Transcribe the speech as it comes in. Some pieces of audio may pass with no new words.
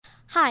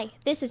Hi,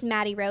 this is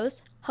Maddie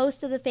Rose,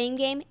 host of the Fame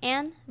Game,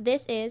 and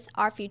this is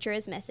Our Future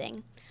is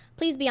Missing.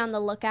 Please be on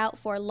the lookout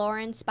for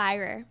Lauren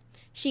Spirer.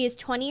 She is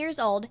 20 years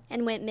old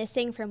and went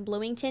missing from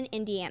Bloomington,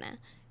 Indiana,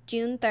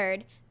 June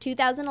 3rd,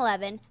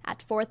 2011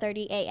 at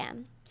 4:30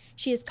 a.m.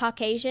 She is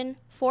Caucasian,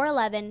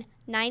 4'11",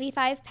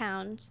 95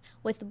 pounds,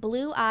 with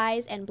blue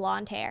eyes and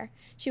blonde hair.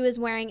 She was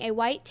wearing a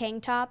white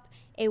tank top,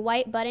 a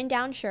white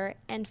button-down shirt,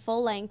 and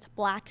full-length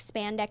black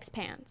spandex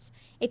pants.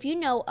 If you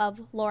know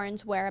of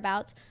Lauren's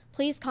whereabouts,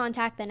 please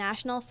contact the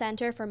National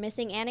Center for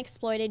Missing and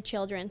Exploited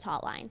Children's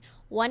hotline,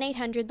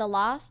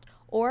 1-800-THE-LOST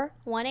or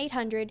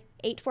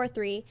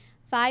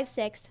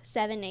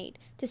 1-800-843-5678.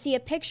 To see a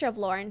picture of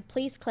Lauren,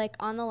 please click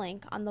on the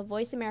link on the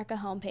Voice America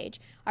homepage,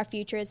 Our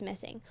Future is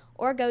Missing,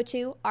 or go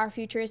to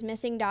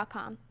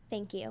ourfutureismissing.com.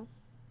 Thank you.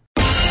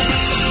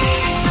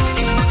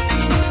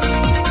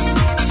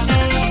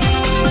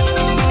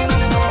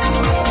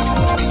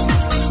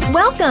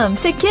 Welcome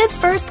to Kids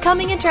First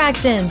Coming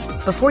Attractions.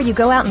 Before you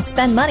go out and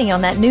spend money on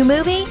that new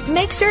movie,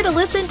 make sure to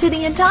listen to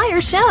the entire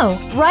show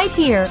right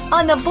here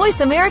on the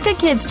Voice America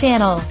Kids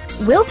channel.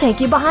 We'll take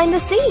you behind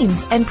the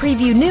scenes and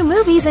preview new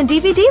movies and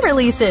DVD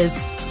releases.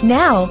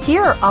 Now,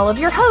 here are all of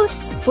your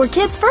hosts for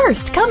Kids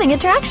First Coming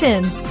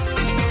Attractions.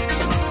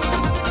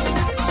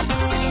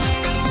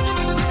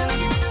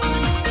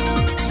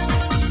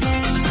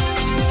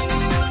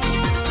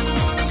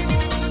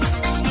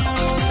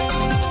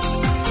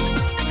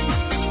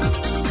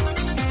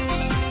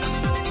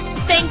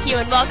 Thank you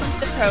and welcome to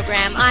the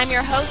program. I'm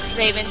your host,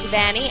 Raven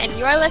Devanney, and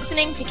you're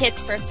listening to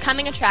Kids First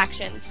Coming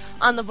Attractions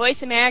on the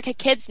Voice America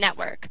Kids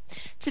Network.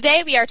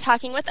 Today we are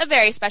talking with a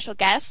very special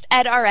guest,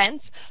 Ed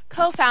Arentz,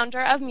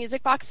 co-founder of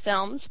Music Box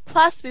Films,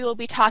 plus we will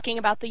be talking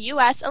about the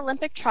U.S.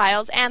 Olympic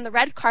trials and the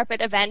red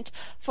carpet event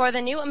for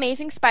the new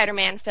Amazing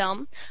Spider-Man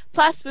film,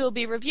 plus we will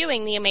be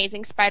reviewing The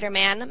Amazing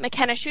Spider-Man,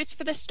 McKenna Shoots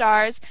for the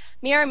Stars,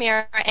 Mirror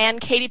Mirror, and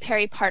Katy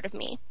Perry Part of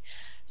Me.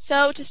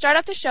 So to start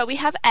off the show, we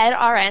have Ed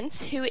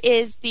Arentz, who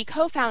is the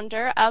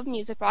co-founder of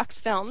Music Box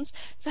Films.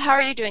 So how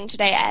are you doing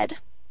today, Ed?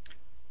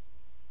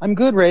 I'm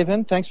good,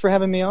 Raven. Thanks for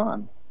having me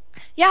on.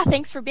 Yeah,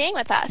 thanks for being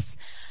with us.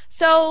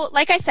 So,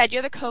 like I said,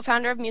 you're the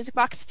co-founder of Music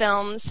Box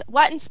Films.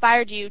 What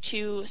inspired you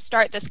to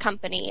start this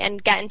company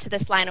and get into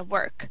this line of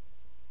work?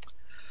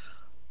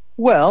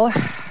 Well,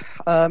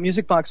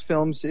 Music Box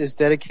Films is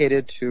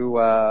dedicated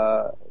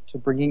to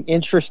bringing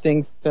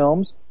interesting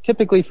films,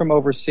 typically from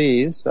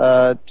overseas,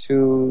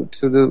 to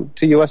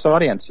U.S.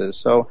 audiences.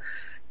 So,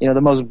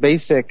 the most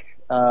basic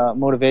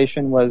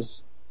motivation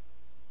was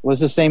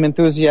the same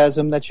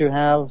enthusiasm that you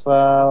have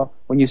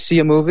when you see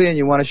a movie and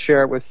you want to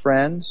share it with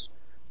friends.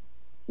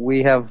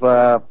 We have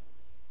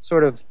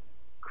sort of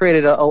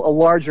created a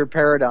larger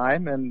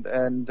paradigm,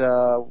 and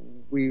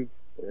we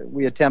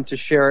attempt to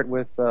share it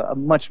with a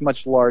much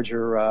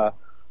larger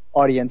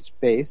audience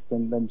base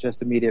than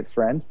just immediate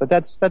friends. But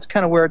that's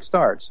kind of where it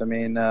starts. I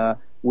mean,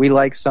 we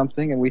like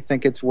something and we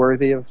think it's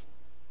worthy of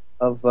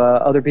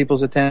other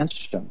people's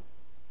attention.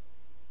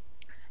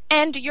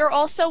 And you're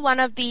also one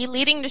of the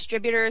leading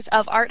distributors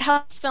of art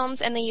house films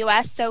in the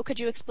U.S., so could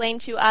you explain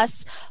to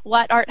us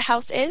what art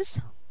house is?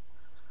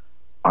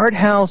 Art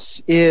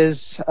house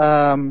is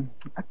kind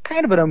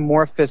of an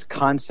amorphous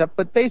concept,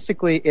 but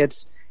basically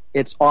it's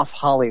off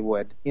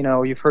Hollywood.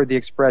 You've heard the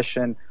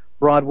expression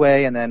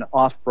Broadway and then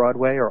off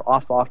Broadway or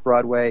off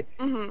Broadway.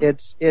 Mm-hmm.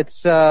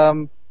 It's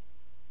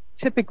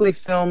typically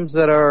films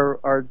that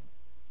are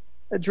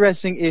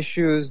addressing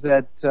issues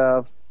that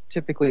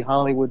typically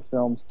Hollywood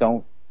films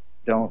don't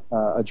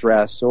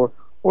address, or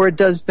it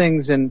does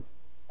things in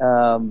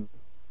Hollywood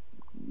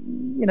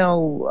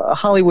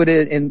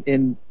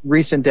in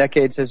recent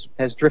decades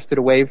has drifted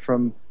away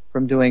from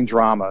doing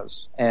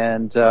dramas,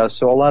 and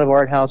so a lot of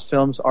art house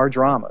films are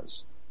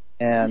dramas,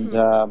 and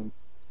mm-hmm.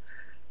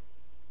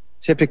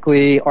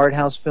 Typically, art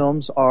house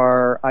films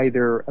are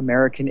either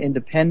American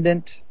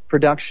independent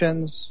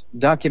productions,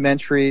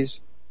 documentaries,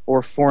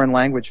 or foreign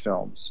language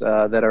films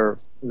that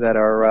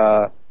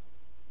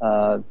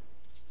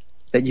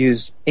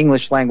use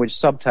English language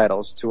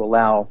subtitles to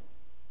allow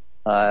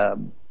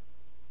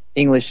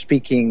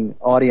English-speaking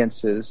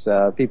audiences,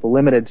 people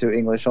limited to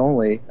English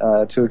only,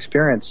 to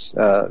experience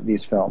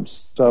these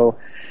films. So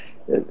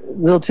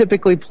they'll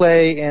typically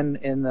play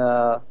in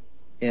a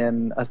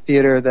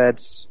theater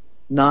that's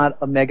not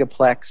a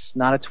megaplex,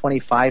 not a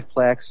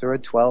 25-plex or a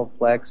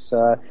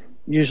 12-plex.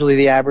 Usually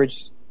the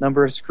average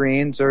number of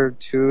screens are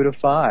 2 to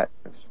 5.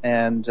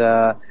 And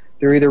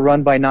they're either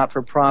run by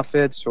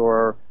not-for-profits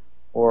or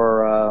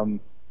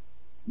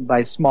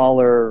by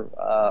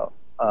smaller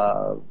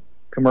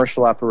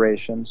commercial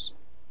operations.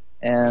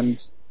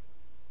 And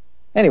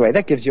anyway,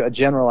 that gives you a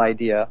general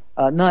idea.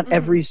 Not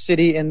every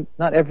city and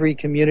not every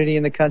community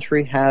in the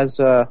country has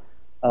a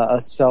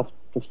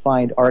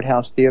self-defined art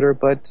house theater,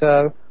 but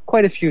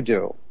quite a few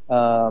do.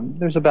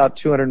 There's about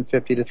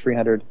 250 to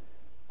 300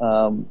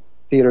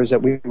 theaters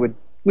that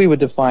we would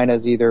define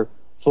as either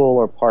full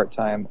or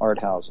part-time art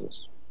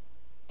houses.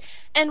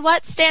 And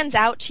what stands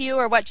out to you,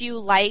 or what do you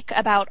like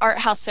about art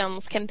house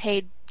films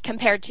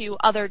compared to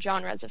other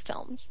genres of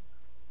films?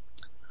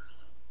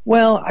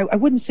 Well, I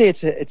wouldn't say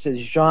it's a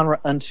genre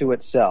unto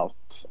itself.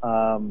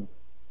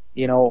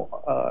 You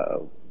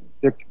know,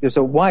 there's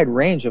a wide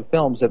range of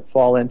films that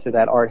fall into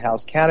that art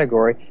house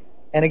category,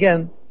 and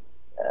again,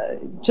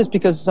 just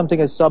because something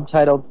is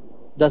subtitled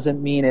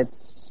doesn't mean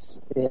it's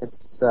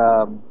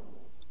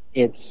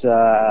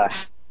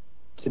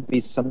to be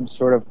some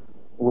sort of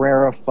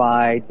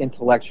rarefied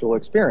intellectual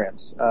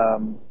experience.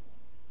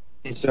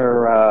 These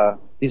are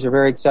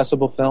very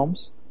accessible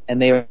films,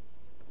 and they are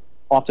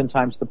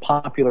oftentimes the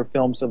popular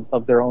films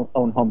of their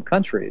own home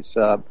countries.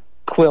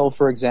 Quill,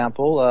 for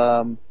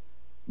example,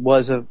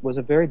 was a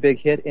very big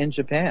hit in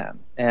Japan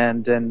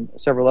and in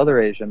several other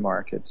Asian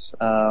markets.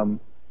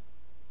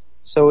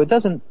 So it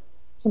doesn't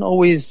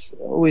always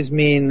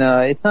mean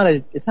it's not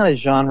a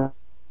genre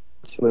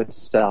to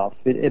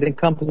itself. It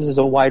encompasses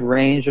a wide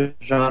range of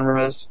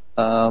genres.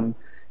 You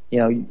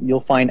know, you'll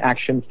find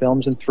action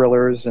films and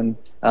thrillers and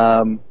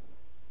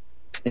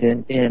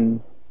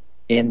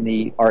in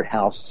the art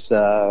house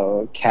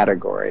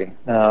category.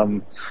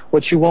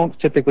 What you won't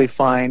typically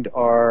find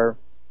are,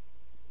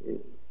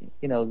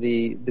 you know,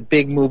 the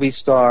big movie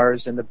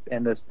stars and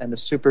the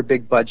super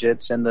big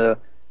budgets and the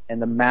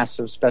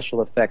massive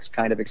special effects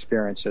kind of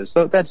experiences.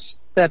 So that's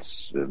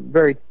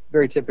very,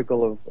 very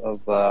typical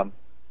of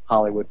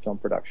Hollywood film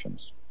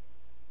productions.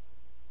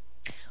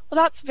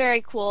 Well, that's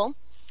very cool.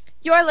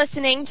 You're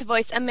listening to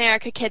Voice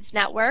America Kids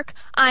Network.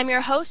 I'm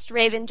your host,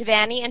 Raven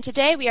Devanney, and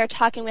today we are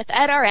talking with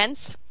Ed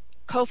Arentz,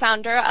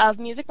 co-founder of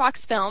Music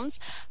Box Films.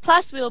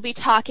 Plus, we will be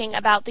talking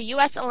about the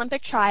U.S.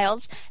 Olympic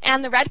trials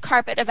and the red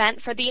carpet event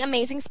for The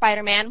Amazing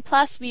Spider-Man.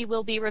 Plus, we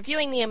will be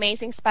reviewing The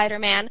Amazing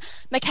Spider-Man,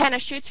 McKenna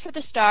Shoots for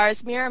the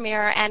Stars, Mirror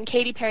Mirror, and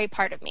Katy Perry,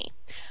 Part of Me.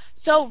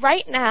 So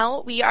right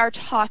now, we are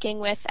talking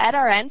with Ed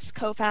Arentz,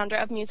 co-founder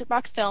of Music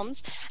Box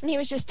Films, and he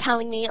was just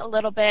telling me a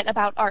little bit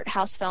about art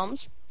house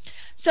films.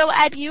 So,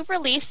 Ed, you've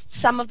released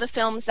some of the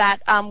films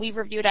that we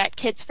reviewed at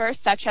Kids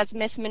First, such as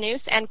Miss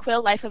Manous and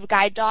Quill, Life of a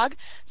Guide Dog.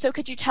 So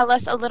could you tell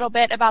us a little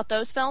bit about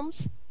those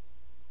films?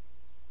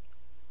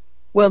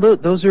 Well,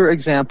 those are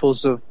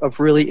examples of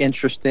really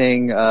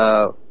interesting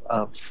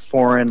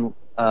foreign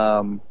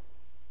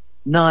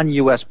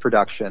non-U.S.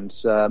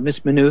 productions.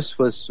 Miss Manous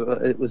was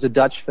a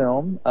Dutch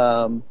film,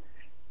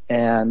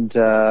 and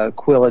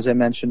Quill, as I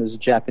mentioned, is a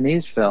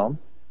Japanese film.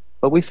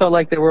 But we felt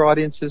like there were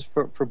audiences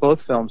for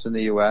both films in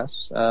the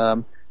U.S.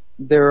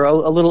 They're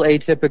a little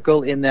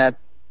atypical in that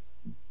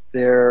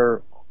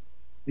the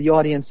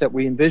audience that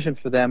we envisioned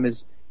for them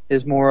is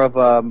more of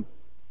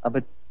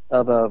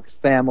a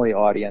family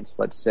audience,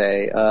 let's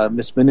say.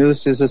 Miss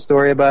Manous is a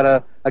story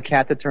about a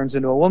cat that turns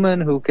into a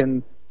woman who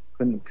can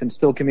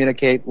still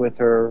communicate with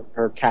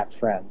her cat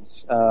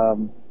friends.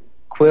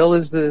 Quill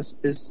is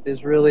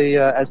really,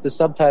 as the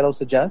subtitle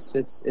suggests,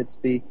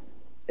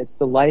 it's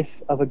the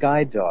life of a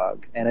guide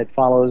dog, and it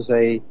follows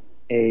a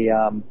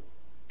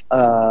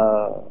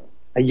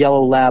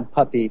yellow lab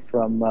puppy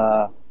from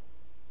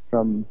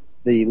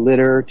the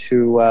litter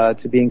to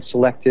being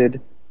selected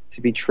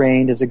to be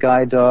trained as a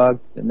guide dog,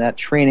 and that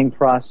training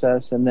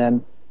process, and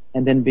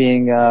then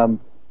being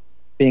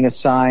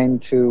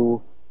assigned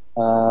to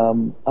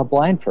a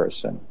blind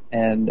person,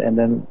 and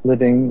then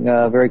living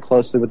very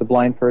closely with the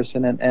blind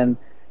person and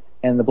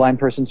the blind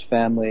person's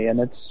family, and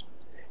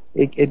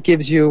it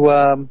gives you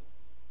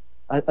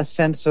a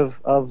sense of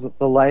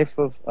the life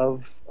of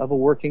a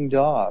working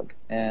dog,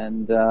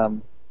 and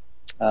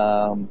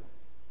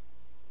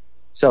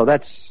so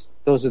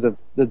those are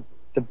the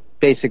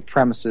basic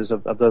premises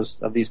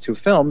of these two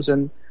films.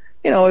 And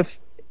you know, if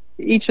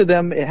each of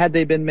them, had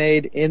they been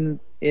made in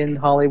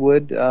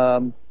Hollywood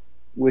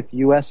with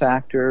U.S.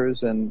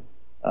 actors and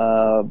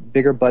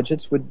bigger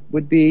budgets,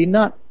 would be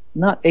not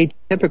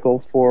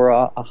atypical for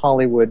a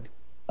Hollywood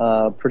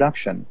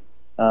production.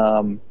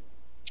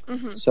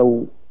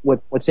 So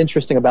what's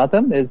interesting about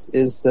them is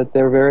that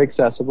they're very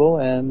accessible,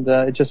 and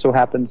it just so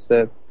happens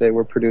that they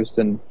were produced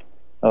in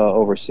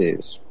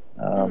overseas.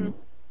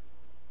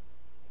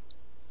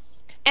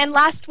 And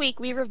last week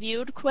we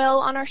reviewed Quill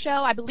on our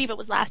show. I believe it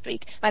was last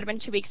week. Might have been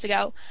 2 weeks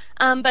ago.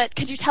 But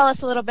could you tell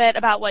us a little bit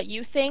about what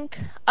you think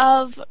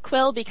of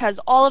Quill? Because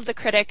all of the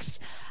critics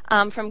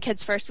from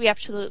Kids First, we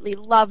absolutely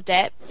loved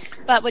it.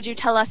 But would you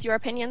tell us your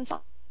opinions?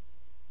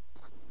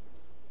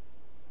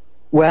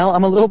 Well,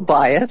 I'm a little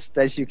biased,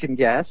 as you can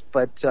guess,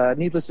 but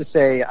needless to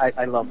say,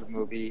 I love the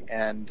movie,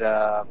 and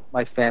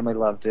my family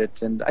loved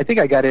it. And I think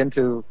I got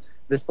into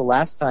this the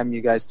last time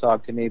you guys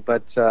talked to me,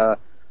 but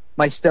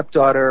my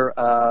stepdaughter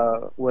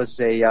was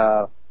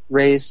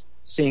raised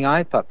seeing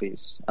eye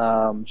puppies.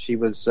 She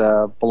was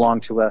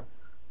belonged to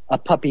a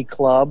puppy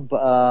club,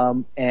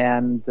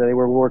 and they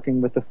were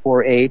working with the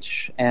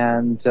 4-H,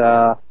 and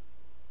the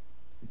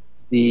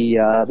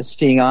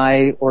Seeing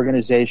Eye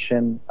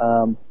organization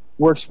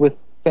works with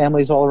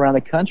families all around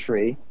the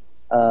country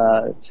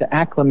to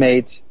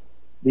acclimate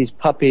these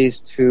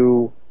puppies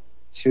to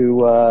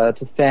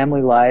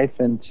family life,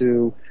 and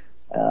to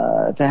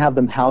have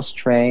them house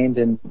trained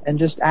and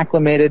just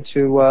acclimated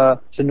to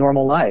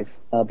normal life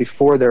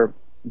before they're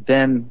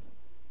then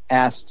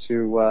asked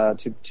to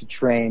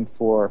train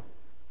for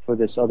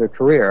this other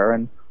career.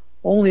 And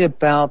only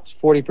about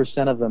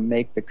 40% of them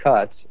make the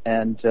cut.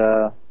 And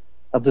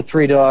of the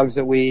 3 dogs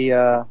that we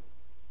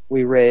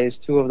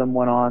raised, 2 of them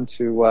went on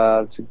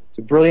to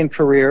brilliant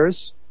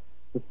careers.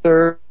 The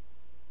third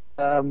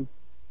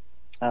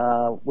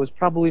was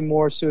probably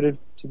more suited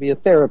to be a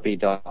therapy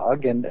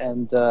dog, and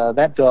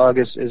that dog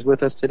is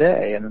with us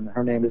today, and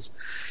her name is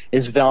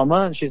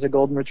Velma, and she's a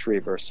golden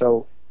retriever.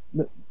 So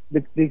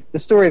the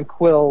story of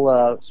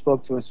Quill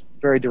spoke to us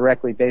very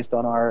directly based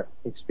on our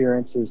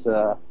experiences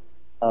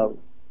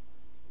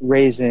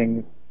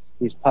raising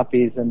these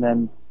puppies, and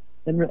then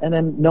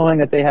knowing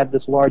that they had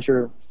this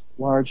larger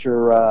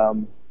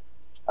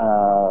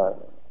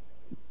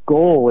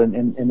goal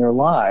in their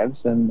lives,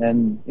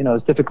 and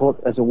as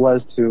difficult as it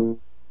was to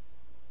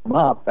come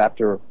up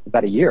after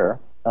about a year,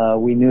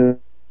 we knew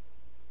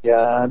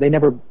they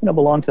never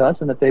belonged to us,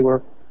 and that they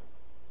were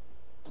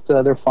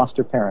their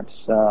foster parents.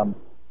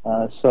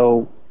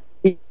 So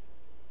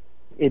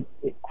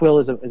Quill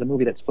is a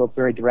movie that spoke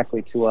very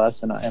directly to us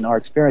and our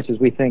experiences.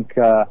 We think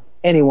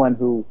anyone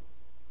who's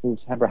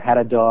ever had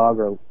a dog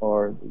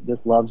or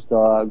just loves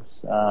dogs,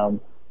 and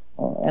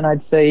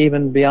I'd say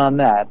even beyond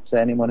that,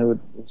 anyone who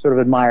sort of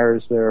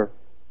admires their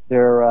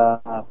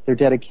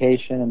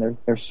dedication and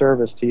their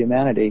service to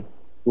humanity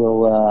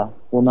will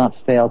not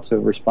fail to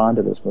respond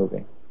to this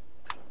movie.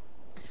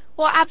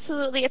 Well,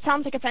 absolutely. It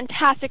sounds like a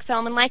fantastic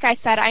film, and like I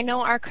said, I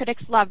know our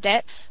critics loved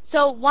it.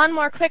 So one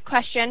more quick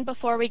question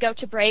before we go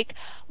to break.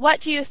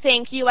 What do you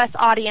think U.S.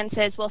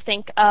 audiences will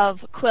think of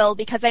Quill?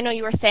 Because I know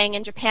you were saying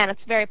in Japan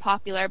it's very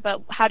popular,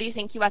 but how do you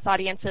think U.S.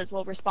 audiences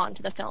will respond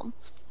to the film?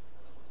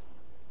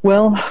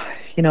 Well,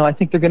 I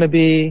think they're going to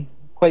be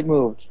quite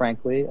moved,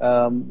 frankly.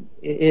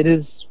 It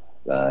is,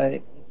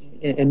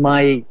 in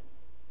my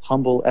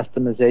humble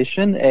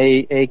estimation,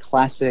 a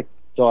classic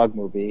dog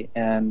movie,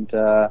 and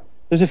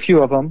there's a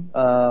few of them.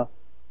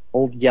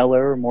 Old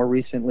Yeller, more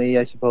recently,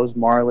 I suppose,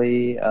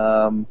 Marley.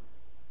 My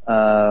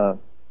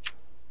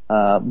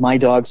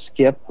Dog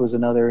Skip is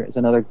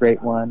another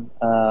great one.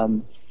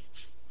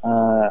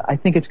 I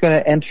think it's going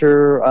to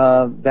enter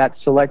that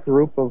select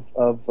group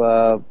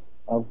of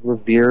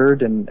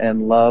revered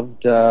and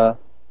loved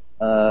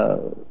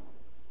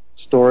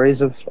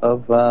stories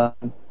of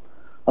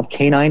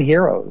canine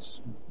heroes,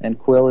 and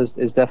Quill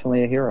is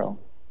definitely a hero.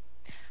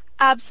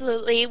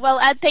 Absolutely. Well,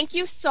 Ed, thank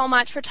you so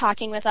much for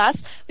talking with us.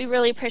 We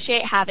really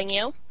appreciate having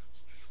you.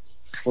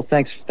 Well,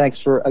 thanks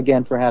for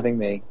having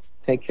me.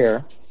 Take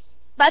care.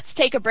 Let's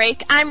take a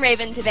break. I'm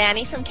Raven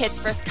Devanney from Kids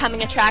First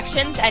Coming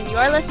Attractions, and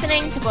you're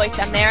listening to Voice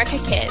America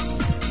Kids.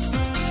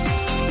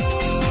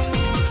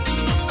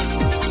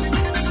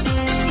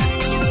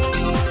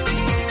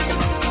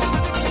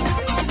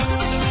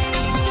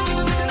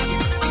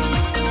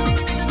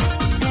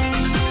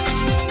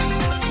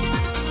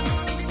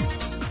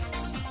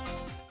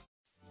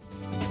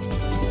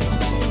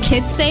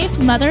 Kids safe,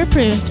 mother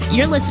approved.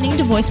 You're listening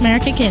to Voice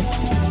America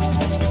Kids.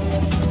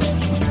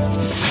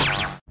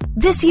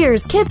 This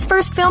year's Kids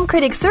First Film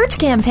Critics Search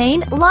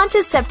campaign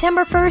launches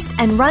September 1st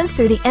and runs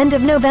through the end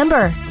of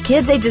November.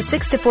 Kids ages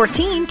 6 to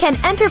 14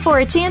 can enter for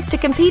a chance to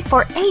compete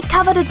for 8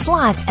 coveted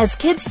slots as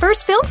Kids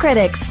First Film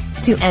Critics.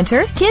 To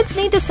enter, kids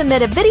need to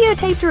submit a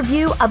videotaped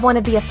review of one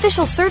of the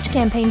official search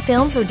campaign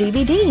films or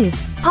DVDs.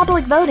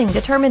 Public voting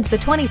determines the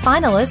 20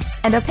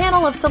 finalists, and a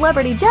panel of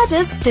celebrity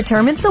judges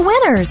determines the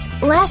winners.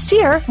 Last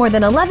year, more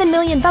than 11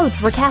 million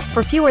votes were cast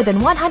for fewer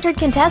than 100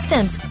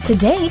 contestants. To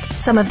date,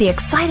 some of the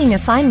exciting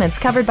assignments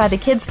covered by the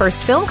Kids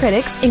First Film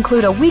Critics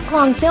include a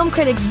week-long Film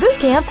Critics Boot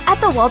Camp at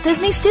the Walt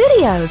Disney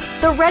Studios,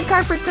 the red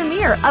carpet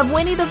premiere of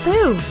Winnie the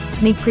Pooh,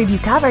 sneak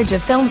preview coverage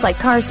of films like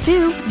Cars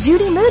 2,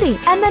 Judy Moody,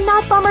 and The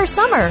Not Bummer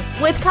Summer,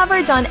 with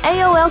coverage on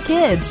AOL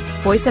Kids,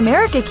 Voice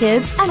America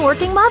Kids, and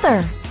Working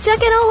Mother.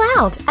 Check it all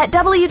out at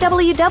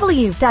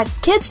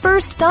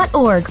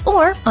www.kidsfirst.org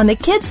or on the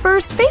Kids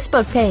First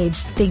Facebook page.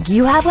 Think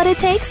you have what it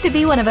takes to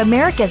be one of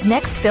America's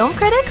next film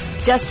critics?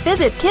 Just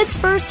visit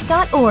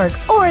kidsfirst.org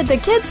or the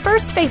Kids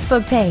First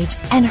Facebook page.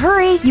 And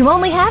hurry, you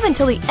only have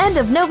until the end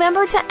of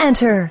November to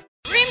enter.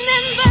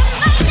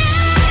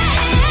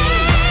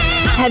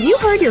 Have you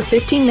heard your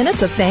 15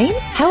 minutes of fame?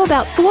 How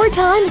about 4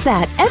 times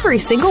that every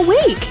single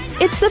week?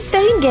 It's the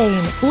Fame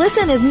Game.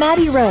 Listen as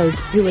Maddie Rose,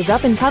 who is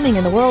up and coming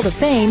in the world of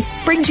fame,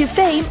 brings you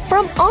fame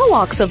from all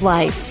walks of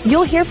life.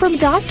 You'll hear from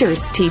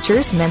doctors,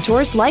 teachers,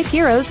 mentors, life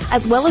heroes,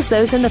 as well as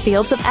those in the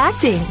fields of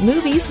acting,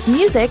 movies,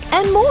 music,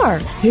 and more.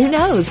 Who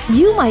knows?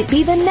 You might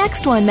be the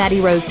next one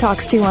Maddie Rose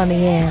talks to on the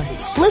air.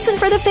 Listen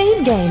for the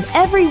Fame Game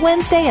every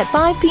Wednesday at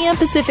 5 p.m.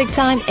 Pacific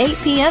Time, 8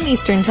 p.m.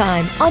 Eastern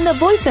Time on the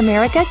Voice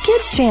America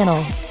Kids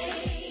channel.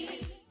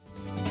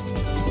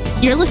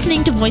 You're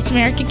listening to Voice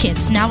America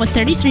Kids, now with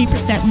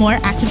 33% more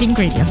active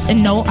ingredients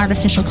and no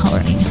artificial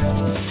coloring.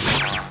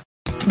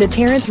 The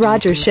Terrence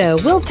Rogers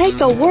Show will take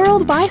the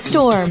world by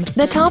storm.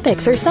 The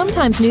topics are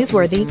sometimes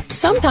newsworthy,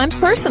 sometimes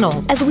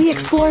personal, as we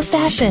explore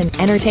fashion,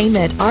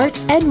 entertainment, art,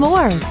 and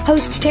more.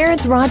 Host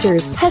Terrence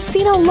Rogers has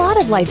seen a lot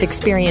of life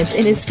experience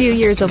in his few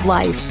years of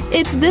life.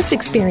 It's this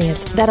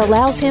experience that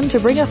allows him to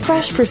bring a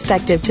fresh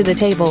perspective to the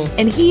table,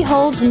 and he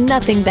holds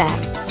nothing back.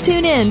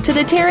 Tune in to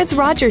The Terrence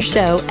Rogers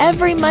Show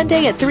every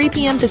Monday at 3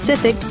 p.m.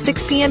 Pacific,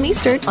 6 p.m.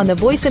 Eastern on the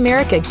Voice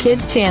America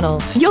Kids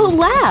channel. You'll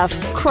laugh,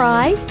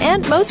 cry,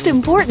 and most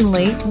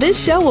importantly, this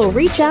show will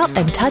reach out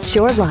and touch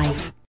your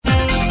life.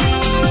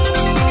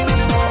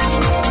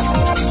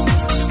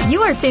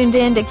 You are tuned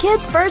in to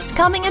Kids First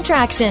Coming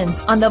Attractions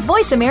on the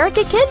Voice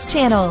America Kids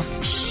channel.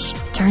 Shh,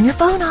 turn your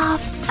phone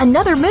off.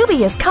 Another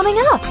movie is coming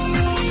up.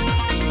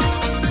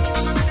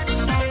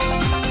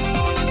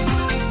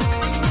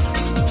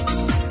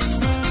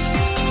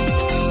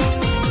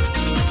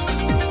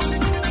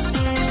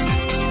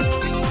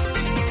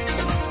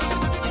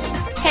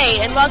 Hey,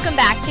 and welcome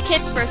back to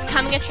Kids First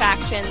Coming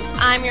Attractions.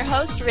 I'm your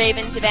host,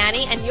 Raven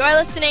Devanney, and you're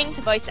listening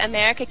to Voice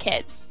America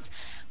Kids.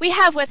 We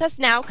have with us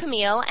now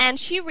Camille, and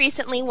she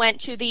recently went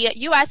to the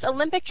U.S.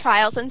 Olympic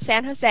trials in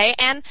San Jose,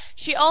 and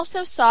she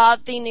also saw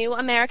the new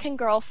American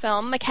Girl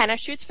film, McKenna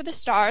Shoots for the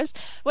Stars,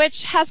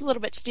 which has a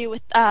little bit to do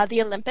with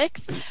the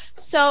Olympics.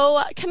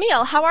 So,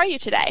 Camille, how are you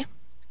today?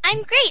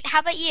 I'm great.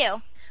 How about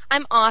you?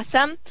 I'm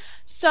awesome.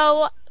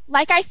 So,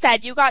 like I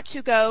said, you got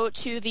to go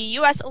to the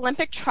U.S.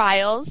 Olympic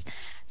trials.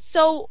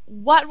 So,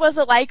 what was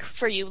it like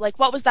for you? Like,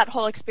 what was that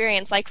whole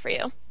experience like for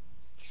you?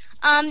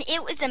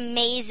 It was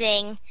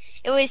amazing.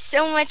 It was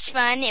so much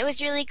fun. It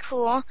was really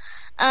cool.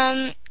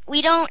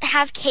 We don't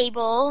have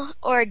cable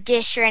or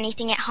dish or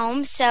anything at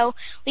home, so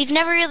we've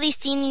never really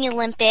seen the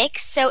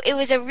Olympics. So it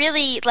was a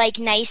really,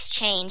 nice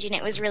change, and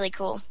it was really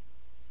cool.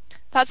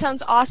 That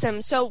sounds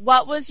awesome. So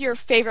what was your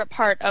favorite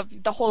part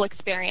of the whole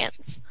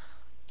experience?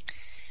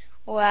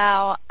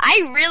 Wow.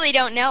 I really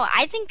don't know.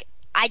 I think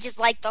I just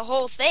liked the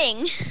whole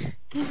thing.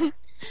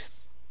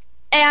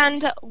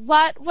 And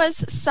what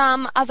was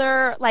some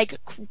other,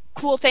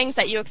 cool things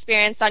that you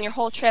experienced on your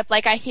whole trip?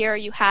 Like, I hear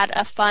you had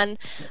a fun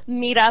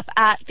meetup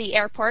at the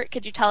airport.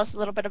 Could you tell us a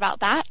little bit about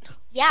that?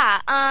 Yeah.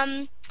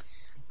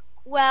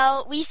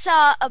 Well, we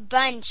saw a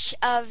bunch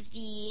of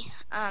the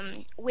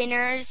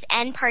winners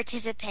and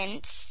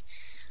participants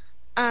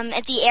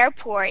at the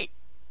airport.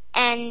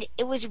 And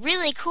it was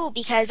really cool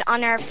because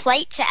on our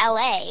flight to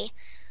LA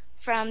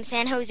from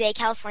San Jose,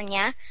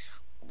 California,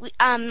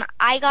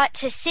 I got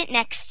to sit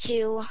next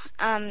to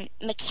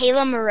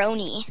Michaela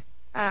Maroney,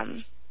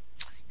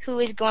 who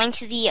is going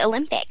to the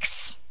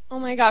Olympics. Oh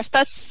my gosh,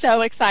 that's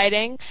so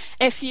exciting.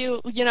 If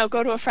you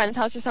go to a friend's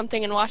house or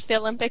something and watch the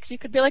Olympics, you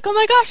could be like, oh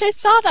my gosh, I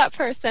saw that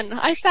person.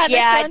 I sat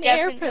next to on the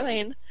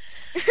airplane.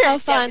 So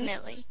fun.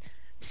 Definitely.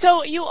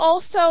 So you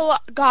also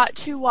got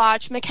to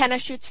watch McKenna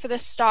Shoots for the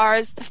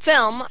Stars, the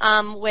film,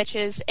 which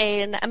is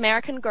an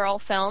American Girl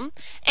film,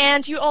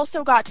 and you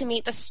also got to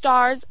meet the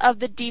stars of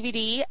the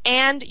DVD,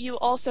 and you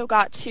also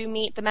got to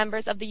meet the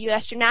members of the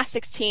U.S.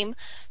 gymnastics team.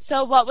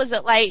 So what was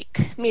it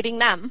like meeting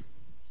them?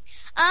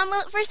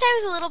 Well, at first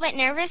I was a little bit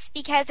nervous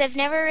because I've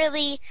never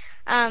really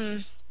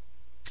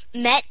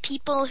met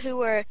people who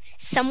were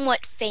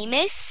somewhat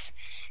famous.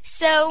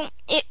 So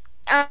at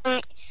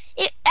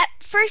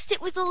first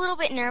it was a little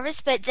bit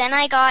nervous, but then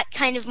I got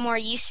kind of more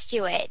used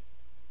to it.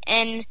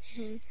 And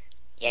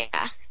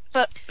yeah,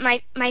 but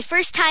my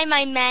first time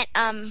I met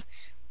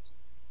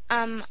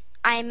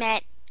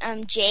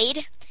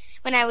Jade.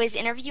 When I was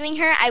interviewing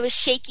her, I was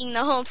shaking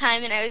the whole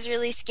time and I was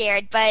really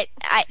scared, but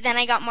then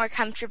I got more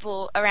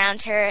comfortable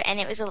around her and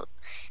it was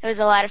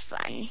a lot of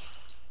fun.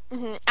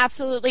 Mm-hmm,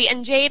 absolutely.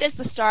 And Jade is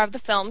the star of the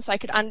film, so I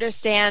could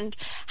understand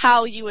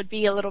how you would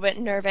be a little bit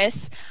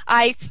nervous.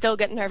 I still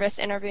get nervous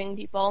interviewing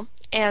people,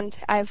 and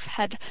I've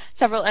had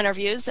several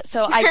interviews,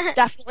 so I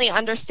definitely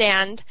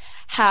understand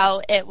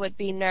how it would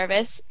be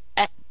nervous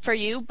for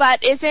you.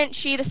 But isn't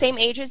she the same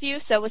age as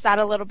you? So was that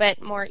a little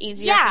bit more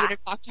easier for you to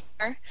talk to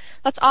her?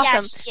 That's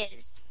awesome. Yeah, she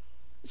is.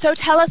 So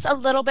tell us a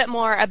little bit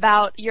more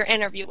about your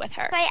interview with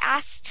her. I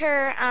asked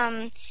her,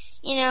 I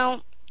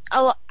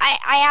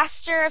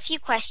asked her a few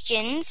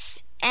questions,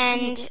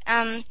 and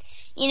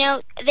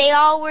they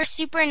all were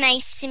super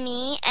nice to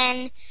me,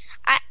 and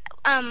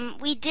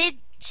we did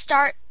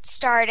start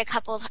a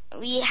couple times.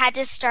 We had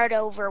to start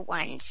over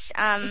once,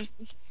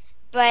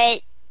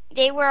 but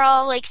they were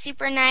all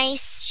super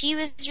nice. She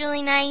was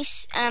really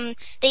nice.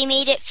 They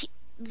made it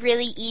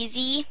really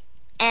easy,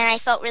 and I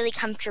felt really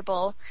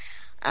comfortable.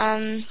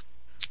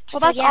 Well,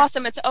 that's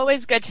awesome. It's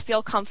always good to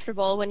feel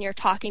comfortable when you're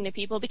talking to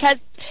people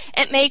because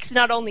it makes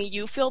not only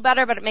you feel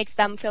better, but it makes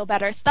them feel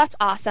better. So that's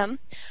awesome.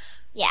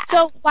 Yeah.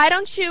 So why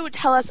don't you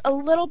tell us a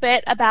little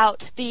bit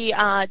about the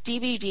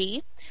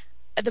DVD,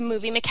 the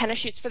movie McKenna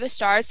Shoots for the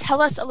Stars.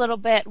 Tell us a little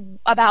bit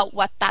about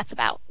what that's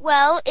about.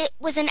 Well,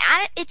 it's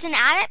an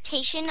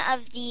adaptation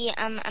of the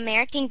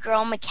American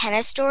Girl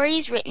McKenna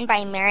stories written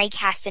by Mary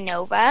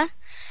Casanova.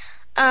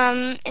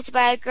 It's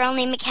about a girl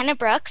named McKenna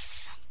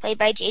Brooks, played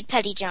by Jade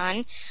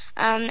Pettyjohn,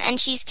 and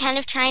she's kind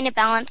of trying to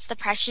balance the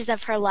pressures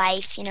of her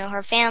life,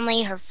 her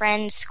family, her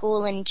friends,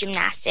 school, and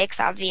gymnastics,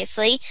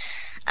 obviously.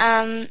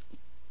 And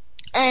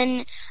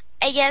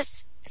I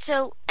guess,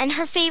 and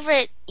her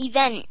favorite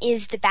event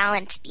is the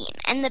balance beam,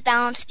 and the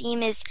balance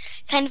beam is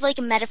kind of like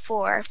a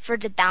metaphor for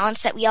the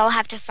balance that we all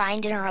have to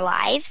find in our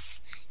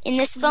lives in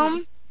this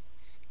film.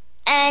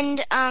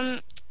 And,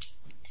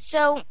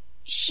 so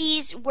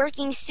she's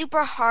working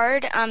super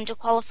hard to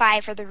qualify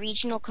for the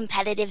regional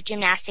competitive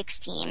gymnastics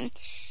team.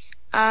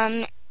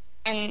 And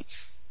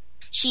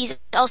she's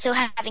also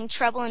having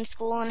trouble in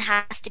school and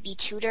has to be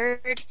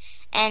tutored.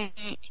 And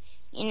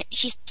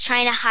she's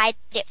trying to hide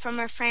it from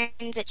her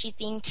friends that she's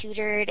being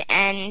tutored.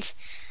 And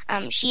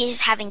she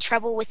is having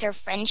trouble with her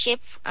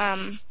friendship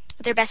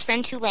with her best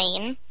friend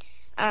Tulane.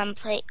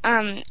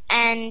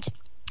 And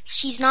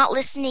she's not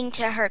listening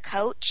to her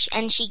coach,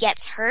 and she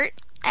gets hurt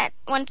at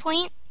one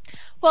point.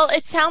 Well,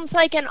 it sounds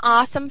like an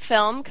awesome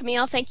film.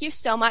 Camille, thank you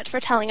so much for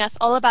telling us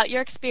all about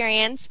your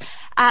experience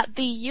at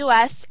the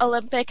U.S.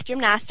 Olympic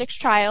Gymnastics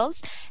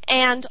Trials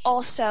and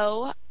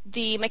also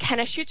the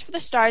McKenna Shoots for the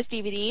Stars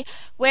DVD,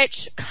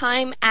 which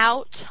came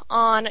out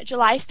on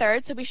July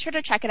 3rd, so be sure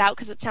to check it out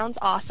because it sounds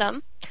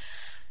awesome.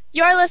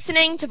 You're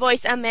listening to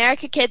Voice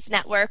America Kids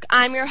Network.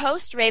 I'm your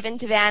host, Raven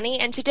Devanney,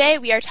 and today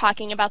we are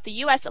talking about the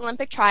U.S.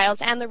 Olympic Trials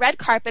and the red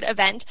carpet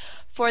event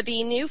for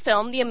the new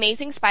film, The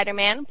Amazing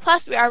Spider-Man.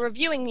 Plus, we are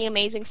reviewing The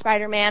Amazing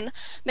Spider-Man,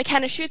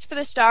 McKenna Shoots for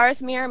the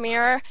Stars, Mirror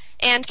Mirror,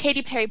 and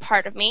Katy Perry,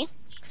 Part of Me.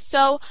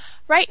 So,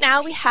 right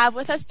now we have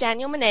with us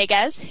Daniel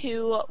Menegas,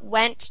 who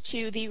went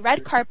to the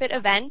red carpet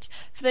event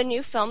for the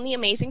new film, The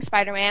Amazing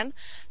Spider-Man.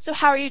 So,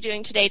 how are you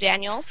doing today,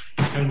 Daniel?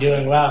 I'm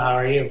doing well. How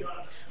are you?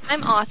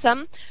 I'm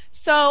awesome.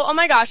 So, oh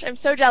my gosh, I'm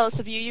so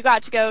jealous of you. You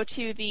got to go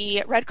to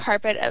the red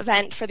carpet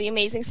event for The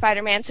Amazing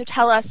Spider-Man, so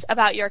tell us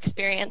about your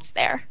experience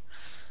there.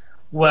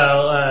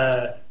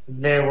 Well,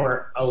 there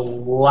were a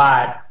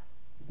lot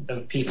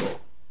of people.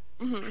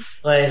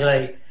 Mm-hmm.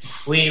 Like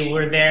we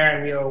were there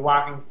and we were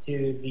walking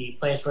to the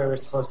place where we were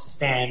supposed to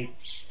stand,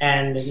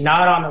 and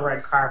not on the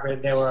red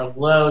carpet. There were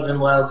loads and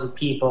loads of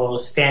people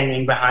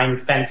standing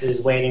behind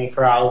fences waiting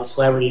for all the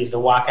celebrities to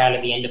walk out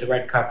at the end of the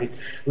red carpet.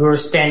 We were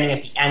standing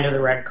at the end of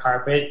the red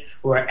carpet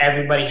where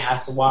everybody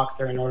has to walk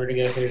through in order to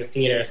go through the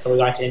theater, so we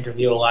got to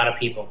interview a lot of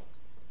people.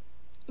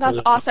 That's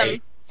awesome.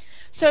 Great.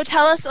 So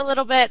tell us a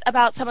little bit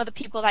about some of the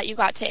people that you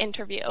got to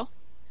interview.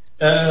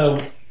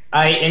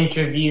 I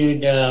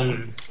interviewed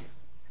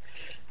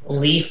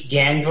Leif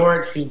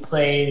Gandort, who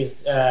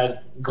plays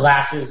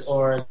Glasses,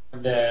 or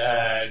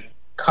the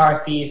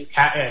cash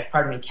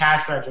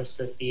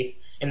register thief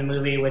in the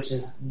movie, which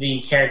is the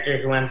character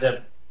who ends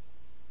up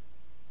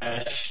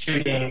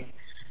shooting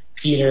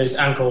Peter's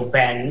Uncle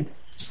Ben.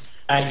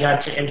 I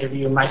got to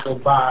interview Michael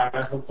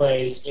Barr, who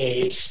plays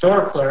a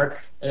store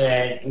clerk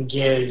that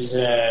gives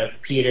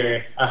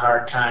Peter a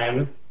hard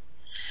time.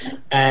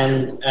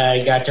 And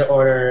I got to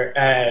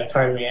I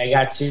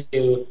got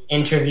to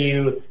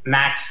interview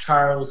Max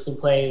Charles, who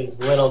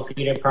plays little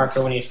Peter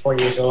Parker when he's 4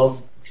 years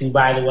old, who,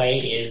 by the way,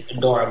 is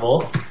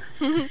adorable.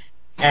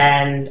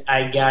 And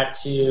I got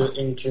to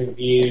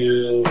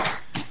do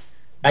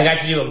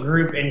a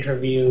group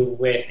interview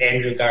with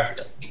Andrew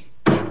Garfield.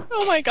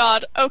 Oh my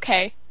god,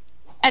 okay.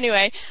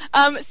 Anyway,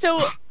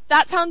 so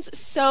that sounds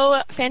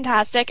so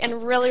fantastic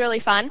and really, really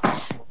fun.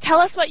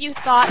 Tell us what you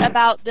thought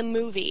about the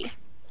movie,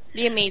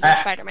 The Amazing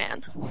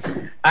Spider-Man.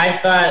 I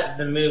thought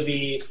the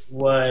movie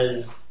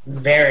was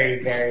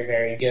very, very,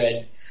 very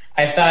good.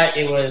 I thought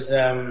it was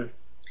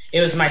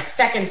my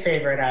second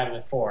favorite out of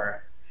the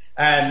four.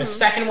 The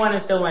second one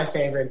is still my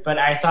favorite, but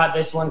I thought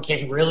this one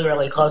came really,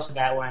 really close to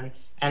that one.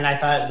 And I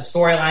thought the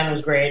storyline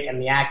was great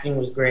and the acting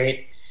was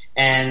great.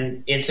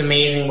 And it's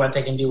amazing what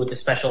they can do with the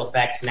special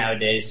effects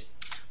nowadays.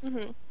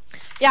 Mm-hmm.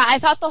 Yeah, I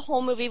thought the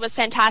whole movie was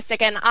fantastic,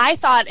 and I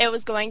thought it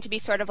was going to be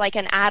sort of like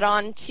an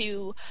add-on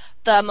to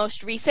the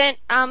most recent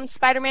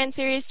Spider-Man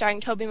series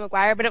starring Tobey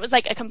Maguire, but it was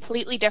like a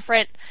completely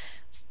different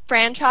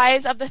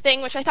franchise of the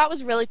thing, which I thought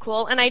was really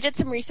cool. And I did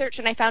some research,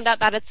 and I found out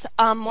that it's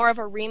more of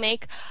a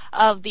remake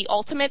of the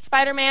Ultimate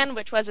Spider-Man,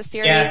 which was a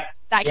series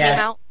that came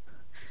out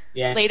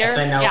later.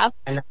 Yes,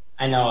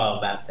 I know all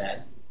about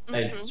that.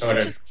 Mm-hmm. Sort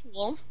which of is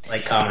cool.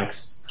 Like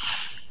comics.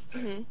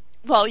 Mm-hmm.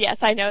 Well,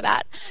 yes, I know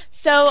that.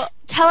 So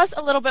tell us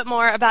a little bit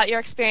more about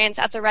your experience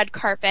at the red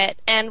carpet,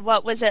 and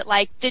what was it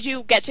like? Did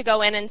you get to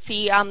go in and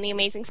see The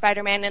Amazing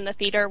Spider-Man in the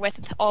theater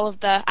with all of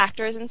the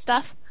actors and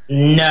stuff?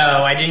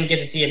 No, I didn't get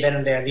to see it then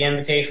and there. The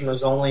invitation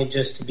was only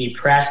just to be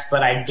pressed,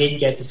 but I did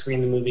get to screen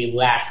the movie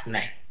last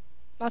night.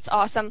 That's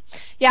awesome.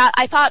 Yeah,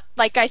 I thought,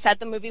 like I said,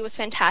 the movie was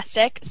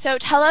fantastic. So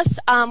tell us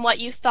what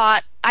you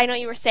thought. I know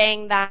you were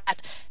saying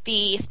that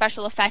the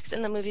special effects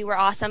in the movie were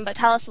awesome, but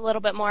tell us a little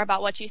bit more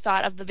about what you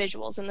thought of the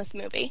visuals in this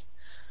movie.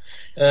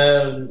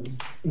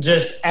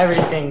 Just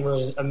everything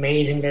was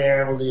amazing they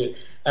were able to do.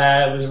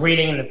 I was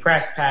reading in the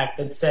press pack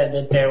that said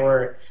that there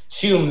were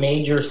two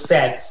major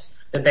sets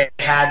that they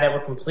had that were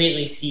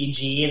completely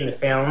CG in the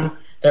film.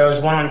 There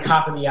was one on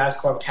top of the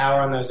Oscorp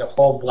Tower, and there was a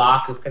whole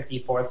block of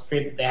 54th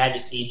Street that they had to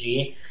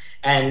CG.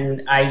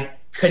 And I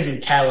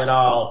couldn't tell at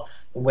all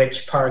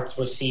which parts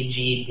were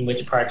CG'd and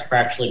which parts were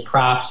actually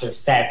props or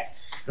sets.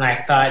 And I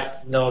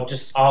thought,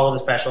 just all of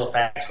the special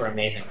effects were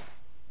amazing.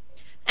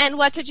 And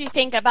what did you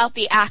think about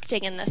the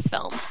acting in this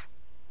film?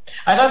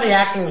 I thought the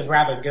acting was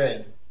rather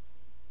good.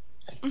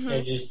 Mm-hmm.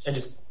 I just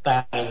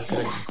thought it was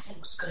good.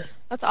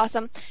 That's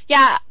awesome.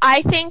 Yeah,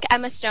 I think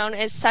Emma Stone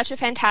is such a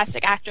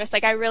fantastic actress.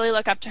 Like, I really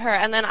look up to her.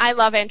 And then I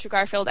love Andrew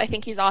Garfield. I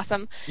think he's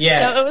awesome. Yeah.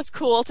 So it was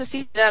cool to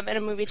see them in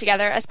a movie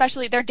together,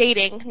 especially they're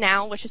dating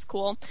now, which is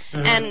cool.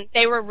 Mm-hmm. And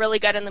they were really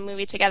good in the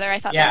movie together. I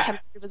thought their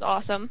chemistry was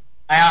awesome.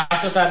 I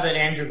also thought that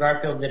Andrew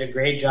Garfield did a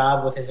great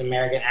job with his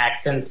American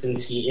accent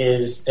since he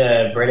is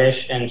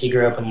British and he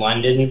grew up in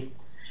London.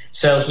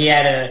 So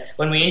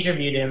when we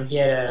interviewed him, he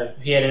had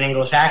an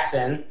English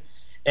accent,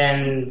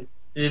 and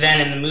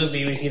then in the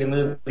movie, we see the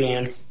movie,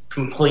 and it's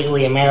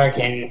completely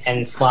American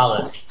and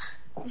flawless.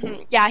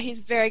 Mm-hmm. Yeah,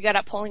 he's very good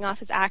at pulling off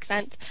his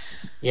accent.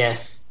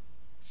 Yes.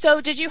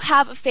 So, did you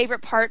have a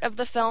favorite part of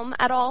the film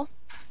at all?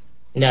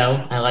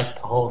 No, I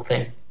liked the whole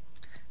thing.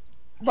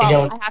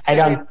 Well, I have to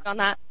agree with you on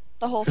that.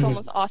 The whole film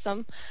was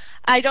awesome.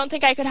 I don't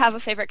think I could have a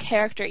favorite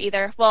character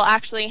either. Well,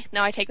 actually,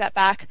 no, I take that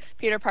back.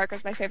 Peter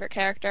Parker's my favorite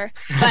character.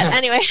 But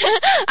anyway,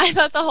 I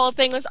thought the whole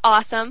thing was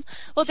awesome.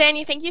 Well,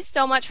 Danny, thank you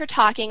so much for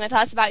talking with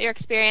us about your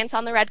experience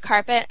on the red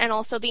carpet and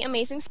also the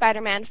Amazing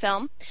Spider-Man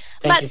film.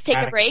 Let's take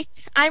a break.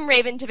 I'm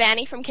Raven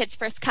Devanney from Kids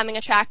First Coming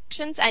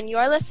Attractions, and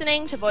you're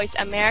listening to Voice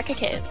America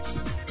Kids.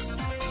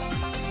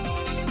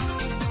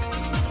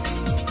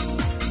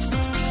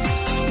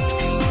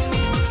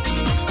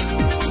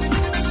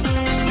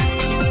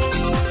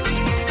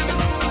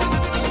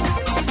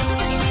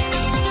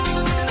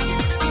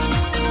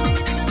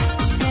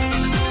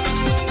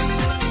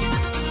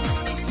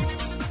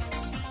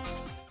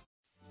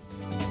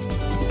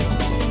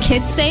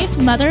 Kids safe,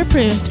 mother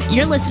approved.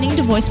 You're listening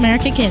to Voice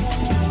America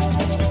Kids.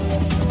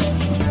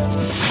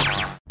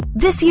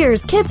 This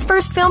year's Kids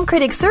First Film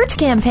Critics Search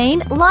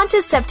campaign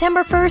launches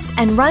September 1st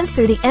and runs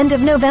through the end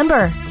of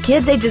November.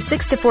 Kids ages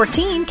 6 to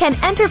 14 can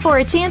enter for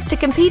a chance to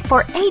compete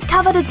for 8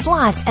 coveted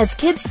slots as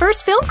Kids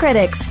First Film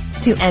Critics.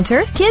 To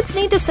enter, kids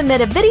need to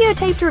submit a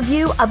videotaped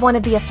review of one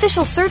of the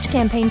official search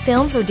campaign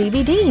films or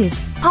DVDs.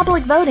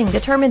 Public voting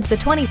determines the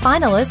 20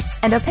 finalists,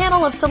 and a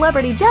panel of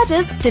celebrity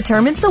judges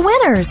determines the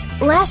winners.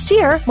 Last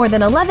year, more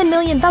than 11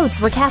 million votes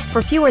were cast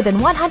for fewer than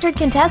 100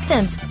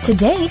 contestants. To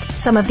date,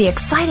 some of the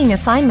exciting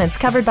assignments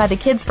covered by the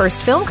Kids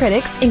First Film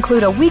Critics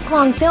include a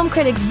week-long Film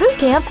Critics boot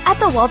camp at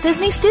the Walt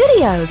Disney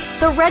Studios,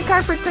 the red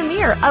carpet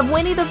premiere of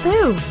Winnie the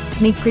Pooh,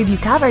 sneak preview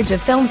coverage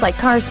of films like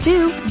Cars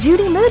 2,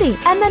 Judy Moody,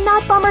 and The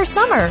Not Bummer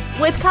Summer,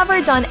 with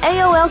coverage on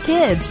AOL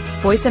Kids,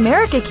 Voice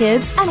America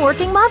Kids, and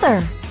Working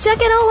Mother. Check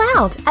it all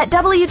out at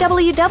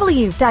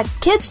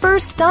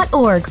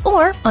www.kidsfirst.org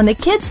or on the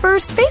Kids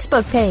First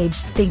Facebook page.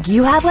 Think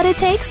you have what it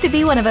takes to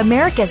be one of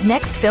America's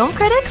next film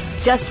critics?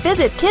 Just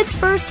visit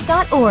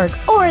kidsfirst.org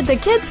or the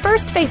Kids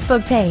First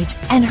Facebook page.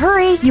 And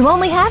hurry, you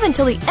only have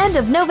until the end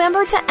of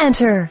November to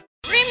enter.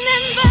 Remember my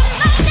name.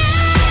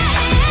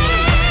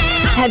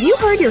 Have you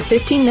heard your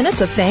 15 minutes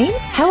of fame?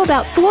 How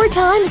about 4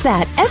 times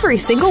that every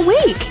single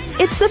week?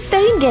 It's the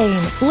Fame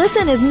Game.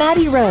 Listen as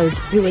Maddie Rose,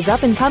 who is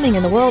up and coming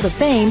in the world of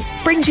fame,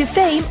 brings you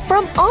fame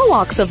from all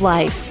walks of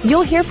life.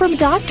 You'll hear from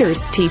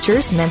doctors,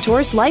 teachers,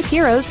 mentors, life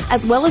heroes,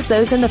 as well as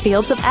those in the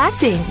fields of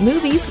acting,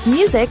 movies,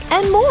 music,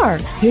 and more.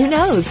 Who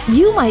knows?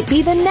 You might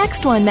be the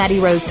next one Maddie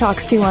Rose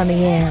talks to on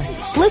the air.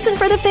 Listen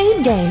for the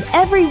Fame Game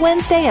every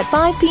Wednesday at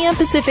 5 p.m.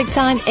 Pacific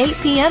Time, 8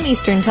 p.m.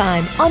 Eastern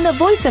Time on the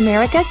Voice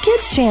America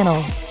Kids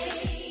channel.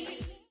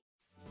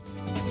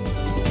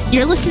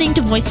 You're listening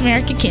to Voice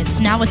America Kids,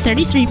 now with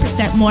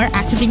 33% more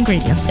active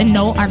ingredients and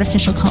no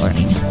artificial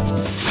coloring.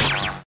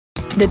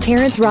 The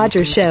Terrence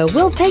Rogers Show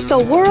will take the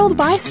world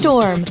by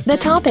storm. The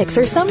topics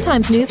are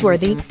sometimes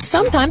newsworthy,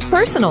 sometimes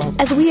personal,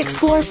 as we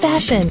explore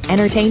fashion,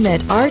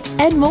 entertainment, art,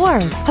 and more.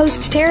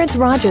 Host Terrence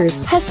Rogers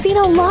has seen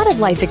a lot of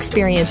life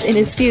experience in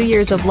his few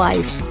years of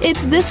life.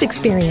 It's this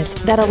experience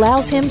that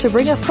allows him to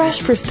bring a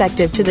fresh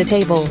perspective to the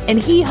table, and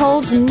he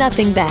holds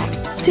nothing back.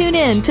 Tune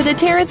in to The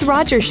Terrence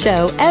Rogers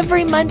Show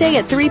every Monday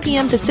at 3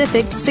 p.m.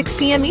 Pacific, 6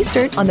 p.m.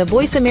 Eastern on the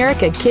Voice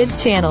America Kids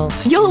channel.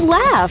 You'll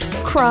laugh,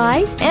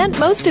 cry, and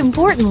most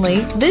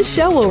importantly, this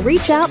show will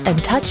reach out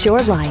and touch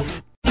your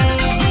life.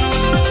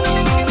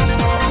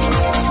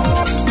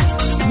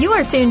 You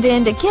are tuned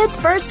in to Kids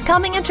First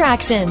Coming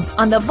Attractions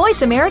on the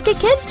Voice America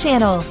Kids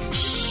channel.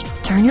 Shh,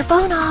 turn your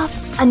phone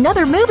off.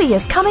 Another movie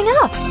is coming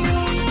up.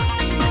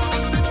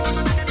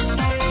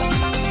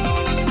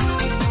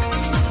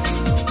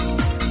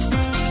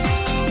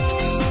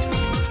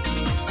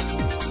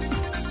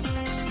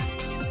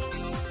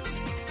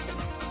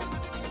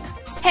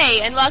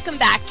 Hey, and welcome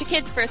back to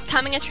Kids First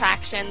Coming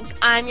Attractions.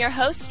 I'm your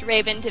host,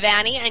 Raven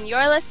Devanney, and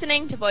you're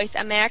listening to Voice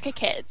America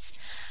Kids.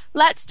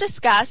 Let's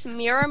discuss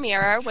Mirror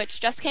Mirror,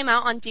 which just came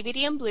out on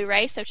DVD and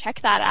Blu-ray, so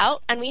check that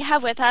out. And we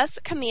have with us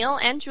Camille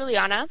and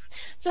Juliana.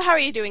 So how are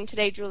you doing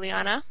today,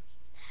 Juliana?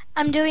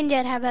 I'm doing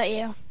good. How about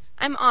you?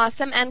 I'm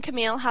awesome. And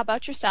Camille, how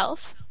about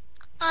yourself?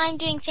 I'm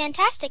doing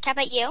fantastic. How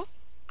about you?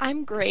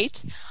 I'm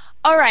great.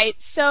 All right,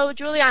 so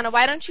Juliana,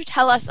 why don't you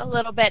tell us a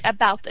little bit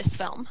about this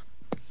film?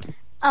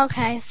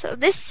 Okay, so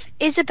this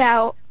is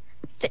about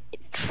the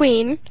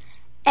Queen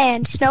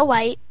and Snow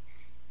White.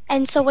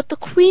 And so what the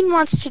Queen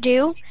wants to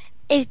do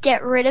is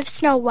get rid of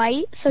Snow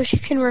White so she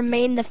can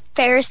remain the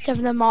fairest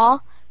of them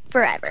all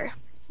forever,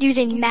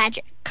 using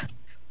magic.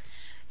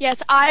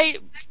 Yes, I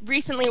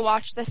recently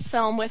watched this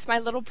film with my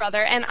little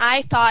brother, and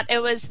I thought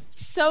it was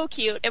so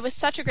cute. It was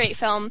such a great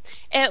film.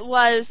 It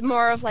was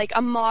more of like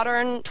a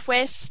modern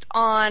twist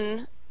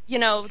on,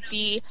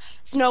 the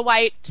Snow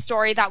White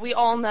story that we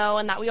all know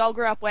and that we all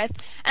grew up with.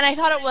 And I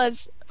thought it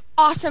was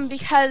awesome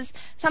because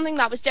something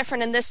that was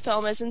different in this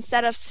film is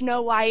instead of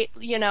Snow White,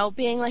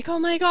 being like, oh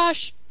my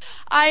gosh,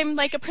 I'm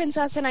like a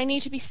princess and I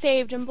need to be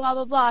saved and blah,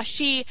 blah, blah,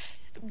 she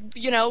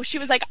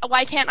was like,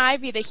 why can't I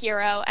be the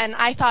hero? And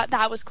I thought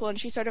that was cool, and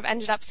she sort of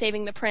ended up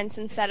saving the prince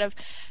instead of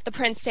the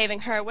prince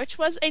saving her, which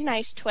was a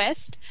nice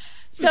twist.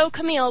 So,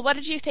 Camille, what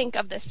did you think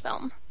of this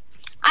film?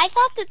 I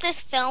thought that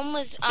this film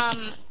was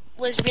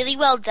really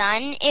well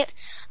done.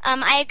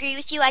 I agree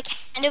with you. I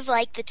kind of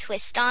like the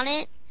twist on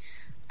it,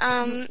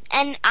 and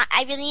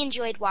I really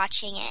enjoyed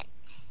watching it.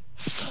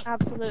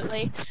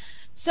 Absolutely.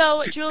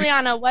 So,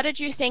 Juliana, what did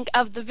you think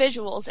of the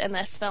visuals in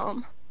this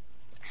film?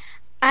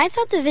 I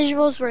thought the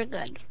visuals were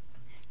good.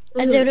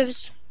 I thought it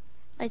was,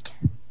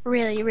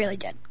 really, really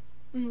good.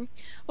 Mm-hmm.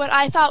 What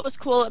I thought was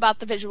cool about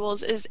the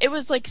visuals is it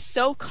was,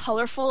 so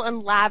colorful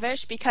and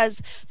lavish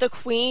because the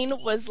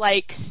queen was,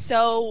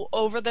 so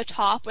over the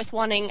top with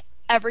wanting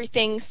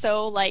everything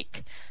so,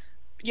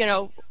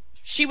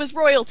 she was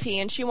royalty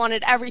and she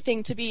wanted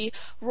everything to be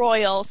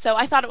royal. So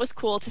I thought it was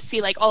cool to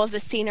see, all of the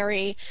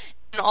scenery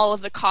and all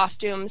of the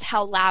costumes,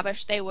 how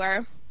lavish they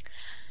were.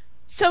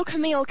 So,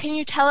 Camille, can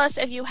you tell us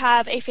if you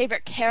have a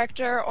favorite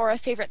character or a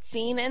favorite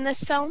scene in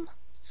this film?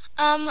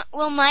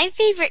 Well, my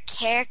favorite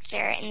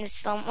character in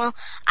this film,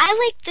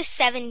 I like the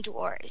 7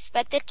 dwarves,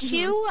 but the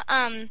two,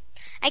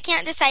 I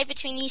can't decide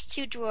between these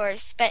 2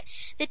 dwarves, but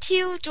the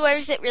 2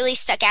 dwarves that really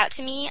stuck out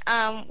to me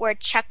were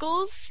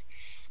Chuckles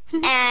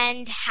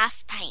and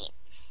Half Pint.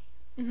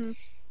 Mm-hmm.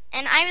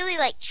 And I really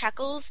like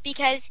Chuckles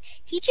because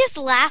he just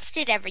laughed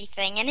at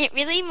everything, and it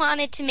really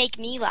wanted to make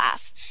me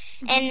laugh.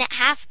 Mm-hmm. And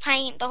Half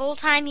Pint, the whole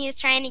time he was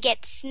trying to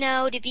get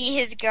Snow to be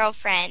his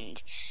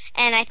girlfriend.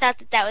 And I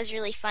thought that was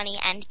really funny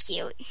and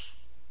cute.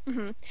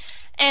 Mm-hmm.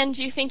 And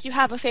do you think you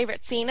have a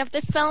favorite scene of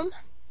this film?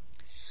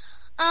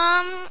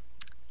 I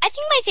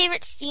think my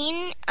favorite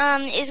scene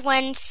is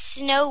when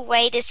Snow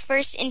White is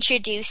first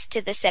introduced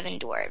to the 7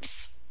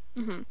 dwarves.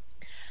 Mm-hmm.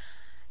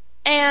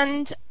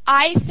 And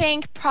I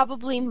think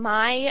probably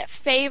my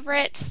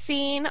favorite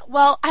scene,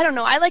 well, I don't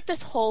know, I like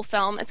this whole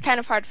film. It's kind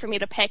of hard for me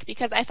to pick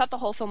because I thought the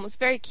whole film was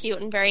very cute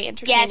and very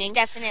entertaining. Yes,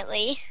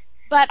 definitely.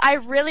 But I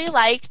really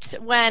liked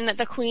when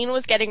the queen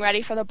was getting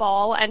ready for the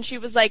ball and she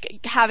was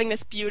having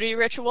this beauty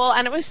ritual,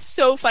 and it was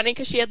so funny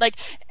because she had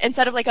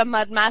instead of a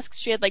mud mask,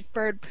 she had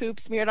bird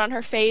poop smeared on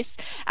her face,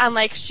 and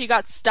she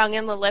got stung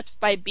in the lips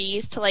by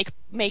bees to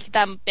make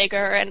them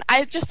bigger, and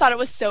I just thought it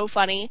was so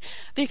funny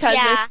because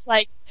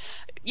it's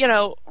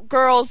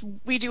girls,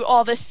 we do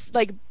all this,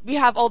 we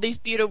have all these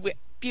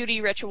beauty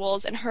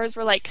rituals, and hers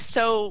were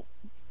so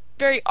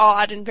very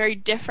odd and very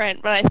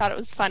different, but I thought it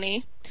was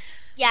funny.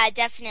 Yeah,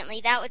 definitely.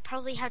 That would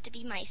probably have to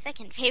be my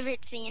second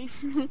favorite scene.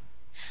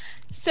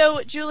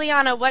 So,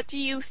 Juliana, what do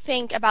you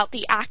think about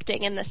the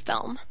acting in this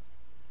film?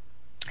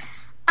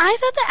 I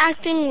thought the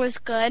acting was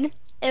good.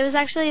 It was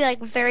actually,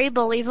 very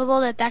believable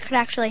that could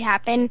actually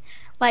happen.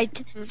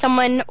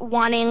 Someone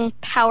wanting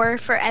power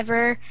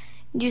forever,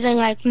 using,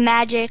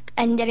 magic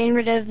and getting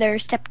rid of their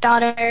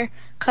stepdaughter,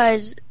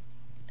 because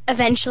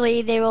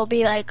eventually they will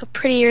be,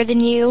 prettier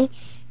than you,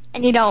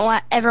 and you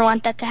don't ever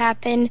want that to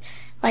happen.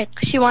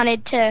 She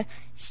wanted to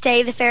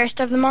stay the fairest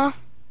of them all.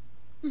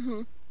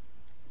 Mm-hmm.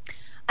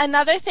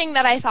 Another thing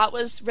that I thought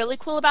was really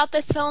cool about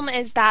this film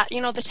is that,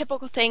 the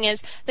typical thing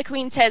is the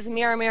queen says,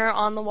 mirror, mirror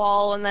on the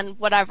wall, and then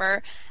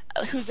whatever,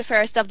 who's the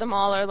fairest of them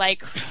all, or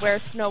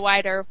where's Snow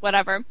White, or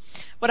whatever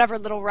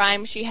little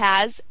rhyme she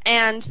has,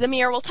 and the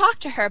mirror will talk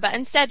to her, but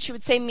instead she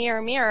would say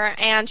mirror, mirror,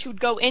 and she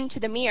would go into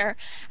the mirror,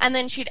 and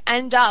then she'd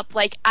end up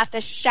at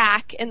this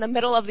shack in the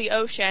middle of the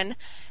ocean,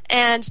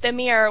 and the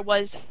mirror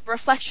was a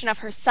reflection of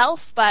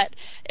herself, but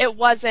it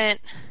wasn't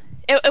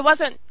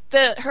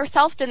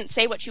herself didn't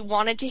say what she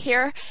wanted to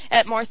hear.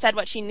 It more said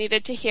what she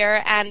needed to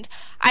hear, and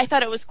I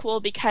thought it was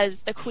cool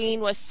because the queen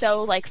was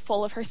so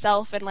full of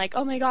herself and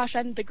oh my gosh,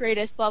 I'm the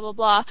greatest, blah blah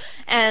blah,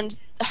 and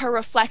her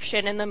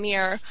reflection in the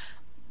mirror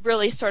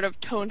really sort of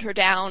toned her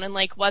down and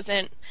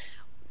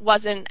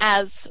wasn't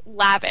as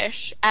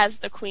lavish as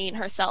the queen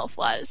herself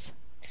was.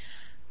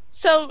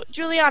 So,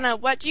 Juliana,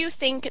 what do you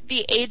think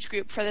the age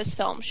group for this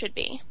film should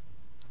be?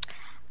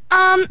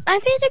 I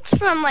think it's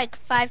from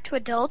 5 to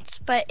adults,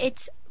 but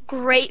it's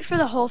great for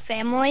the whole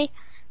family,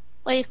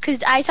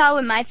 because I saw it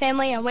with my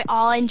family and we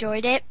all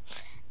enjoyed it,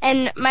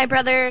 and my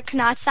brother could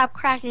not stop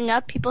cracking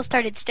up. People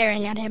started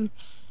staring at him.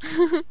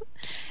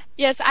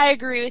 Yes, I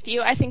agree with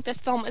you. I think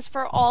this film is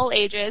for all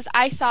ages.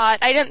 I saw it.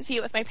 I didn't see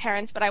it with my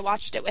parents, but I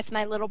watched it with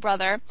my little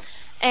brother,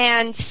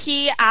 and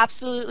he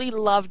absolutely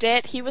loved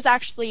it. He was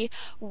actually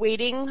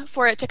waiting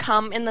for it to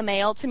come in the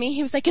mail to me.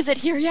 He was like, is it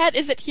here yet?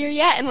 Is it here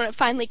yet? And when it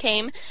finally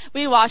came,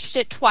 we watched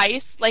it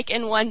twice,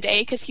 in one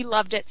day, because he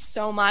loved it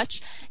so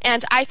much.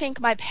 And I think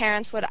my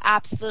parents would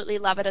absolutely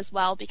love it as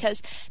well,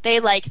 because they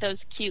like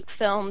those cute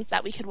films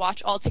that we could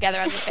watch all together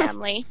as a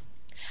family.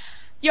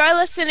 You're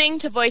listening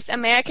to Voice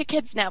America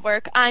Kids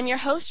Network. I'm your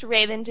host,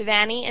 Raven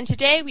Devanney, and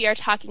today we are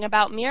talking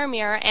about Mirror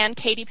Mirror and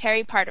Katy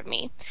Perry, Part of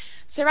Me.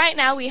 So right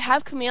now we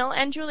have Camille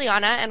and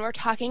Juliana, and we're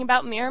talking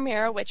about Mirror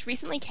Mirror, which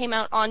recently came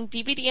out on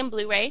DVD and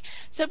Blu-ray,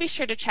 so be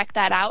sure to check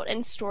that out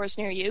in stores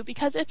near you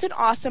because it's an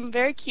awesome,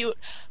 very cute,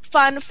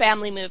 fun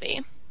family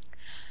movie.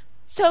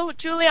 So,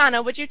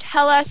 Juliana, would you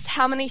tell us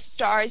how many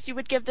stars you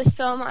would give this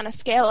film on a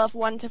scale of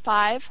 1 to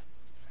 5?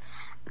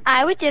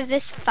 I would give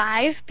this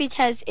 5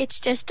 because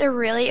it's just a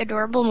really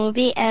adorable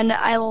movie and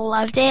I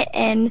loved it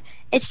and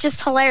it's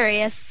just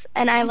hilarious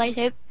and I liked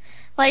it.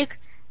 Like,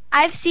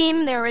 I've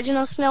seen the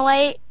original Snow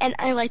White and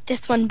I like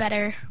this one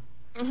better.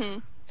 Mm-hmm.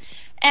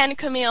 And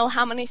Camille,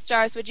 how many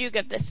stars would you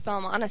give this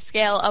film on a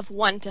scale of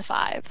 1 to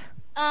 5?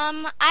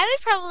 I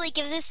would probably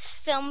give this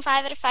film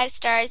 5 out of 5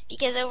 stars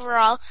because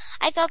overall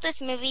I thought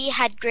this movie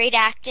had great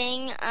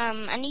acting,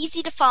 an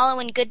easy to follow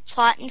and good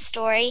plot and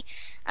story,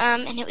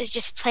 and it was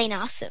just plain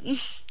awesome.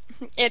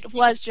 It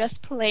was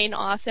just plain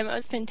awesome. It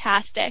was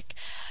fantastic.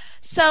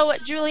 So,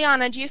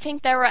 Juliana, do you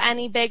think there were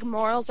any big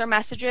morals or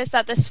messages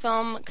that this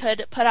film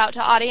could put out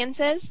to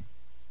audiences?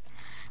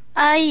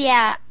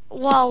 Yeah.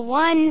 Well,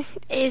 one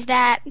is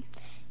that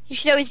you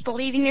should always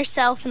believe in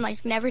yourself and,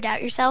 like, never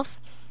doubt yourself.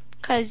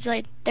 Because,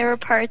 like, there were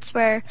parts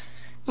where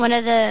one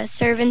of the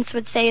servants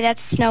would say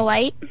that's Snow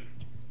White.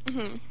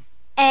 Mm-hmm.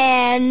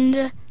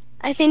 And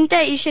I think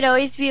that you should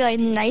always be, like,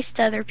 nice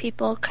to other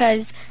people.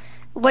 Because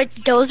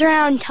what goes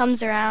around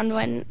comes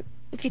around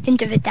if you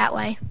think of it that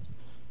way.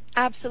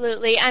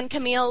 Absolutely. And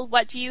Camille,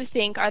 what do you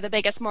think are the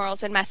biggest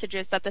morals and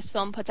messages that this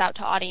film puts out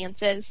to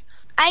audiences?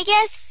 I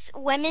guess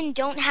women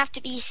don't have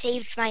to be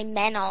saved by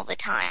men all the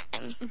time.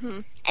 Mm-hmm.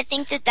 I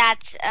think that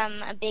that's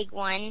a big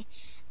one.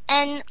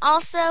 And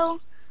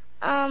also,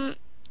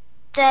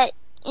 that,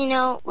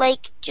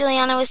 like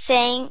Juliana was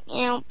saying,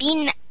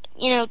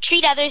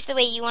 treat others the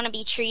way you want to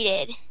be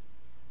treated.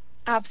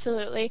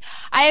 Absolutely.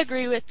 I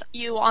agree with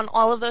you on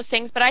all of those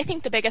things, but I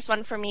think the biggest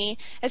one for me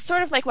is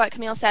sort of like what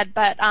Camille said,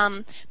 but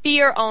be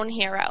your own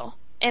hero,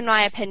 in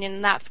my opinion.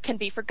 And that can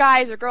be for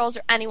guys or girls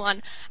or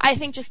anyone. I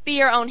think just be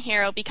your own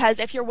hero, because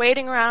if you're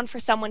waiting around for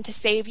someone to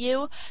save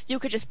you, you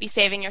could just be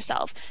saving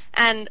yourself.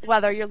 And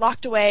whether you're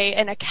locked away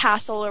in a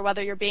castle or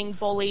whether you're being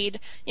bullied,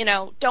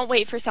 don't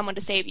wait for someone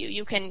to save you.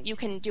 You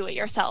can do it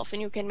yourself,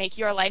 and you can make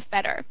your life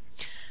better.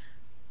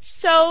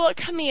 So,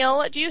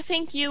 Camille, do you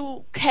think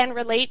you can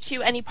relate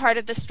to any part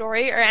of the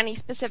story or any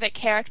specific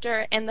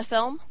character in the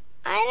film?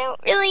 I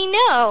don't really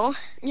know.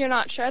 You're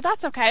not sure?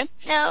 That's okay.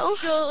 No.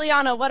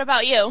 Juliana, what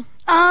about you?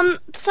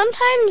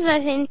 Sometimes I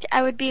think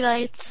I would be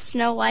like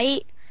Snow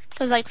White,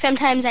 because, like,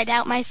 sometimes I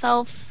doubt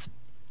myself,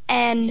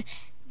 and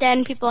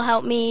then people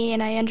help me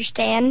and I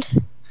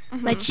understand,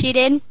 like she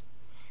did.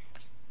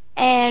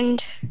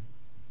 And,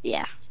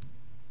 yeah.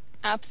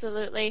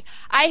 Absolutely.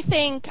 I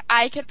think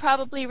I could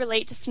probably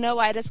relate to Snow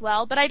White as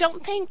well, but I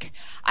don't think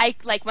I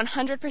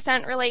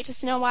 100% relate to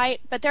Snow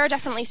White, but there are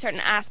definitely certain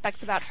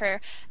aspects about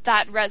her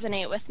that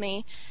resonate with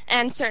me,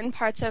 and certain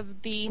parts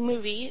of the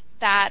movie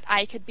that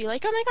I could be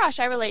like, oh my gosh,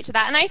 I relate to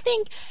that. And I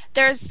think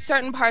there's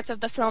certain parts of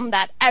the film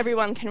that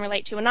everyone can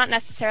relate to, and not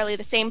necessarily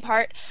the same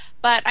part,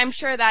 but I'm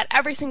sure that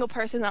every single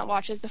person that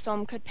watches the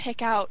film could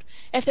pick out,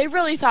 if they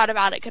really thought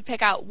about it, could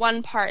pick out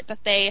one part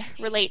that they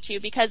relate to,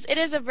 because it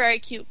is a very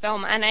cute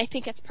film, and I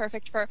think it's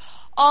perfect for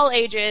all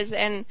ages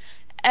and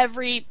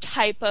every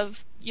type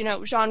of,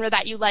 genre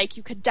that you like.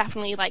 You could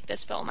definitely like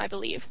this film, I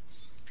believe.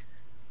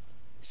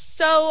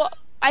 So,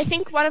 I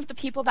think one of the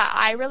people that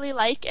I really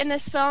like in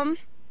this film,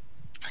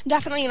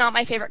 definitely not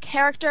my favorite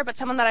character, but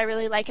someone that I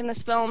really like in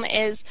this film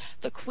is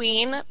the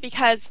Queen,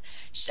 because,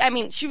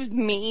 she was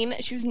mean.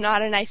 She was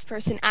not a nice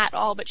person at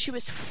all, but she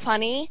was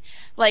funny,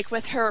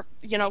 with her,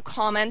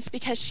 comments,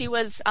 because she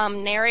was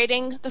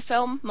narrating the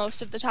film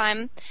most of the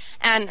time,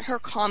 and her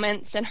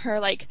comments and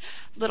her,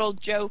 little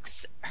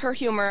jokes, her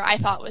humor, I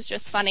thought was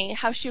just funny.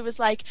 How she was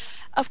like,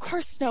 of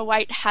course Snow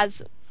White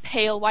has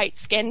pale white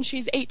skin.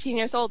 She's 18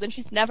 years old and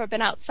she's never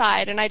been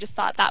outside, and I just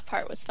thought that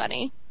part was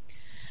funny.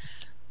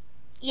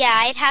 Yeah,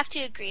 I'd have to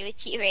agree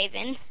with you,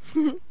 Raven.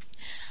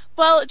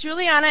 Well,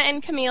 Juliana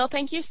and Camille,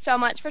 thank you so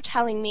much for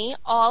telling me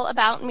all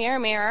about Mirror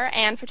Mirror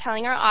and for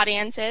telling our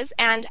audiences.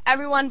 And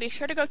everyone, be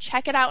sure to go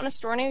check it out in a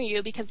store near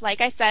you because,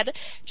 like I said,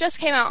 just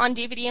came out on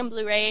DVD and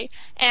Blu-ray.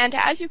 And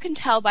as you can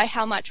tell by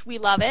how much we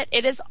love it,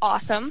 it is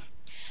awesome.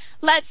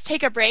 Let's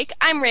take a break.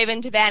 I'm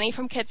Raven Devanney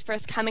from Kids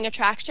First Coming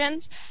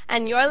Attractions,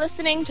 and you're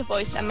listening to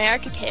Voice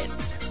America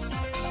Kids.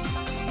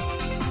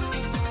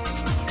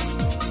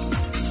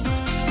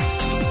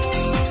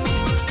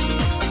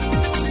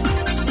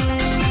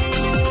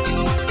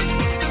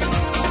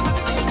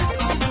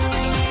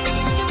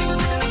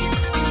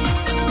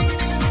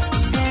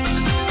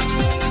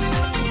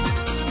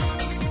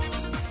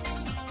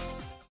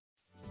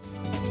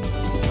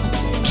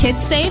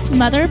 Kids safe,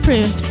 mother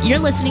approved. You're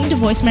listening to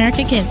Voice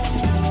America Kids.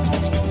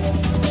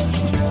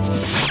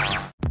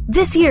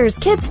 This year's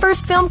Kids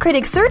First Film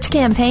Critics Search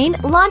campaign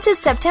launches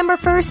September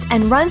 1st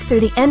and runs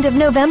through the end of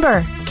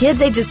November.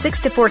 Kids ages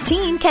 6 to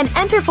 14 can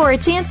enter for a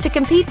chance to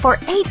compete for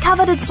 8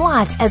 coveted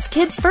slots as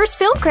Kids First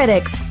Film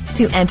Critics.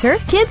 To enter,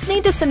 kids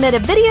need to submit a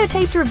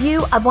videotaped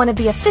review of one of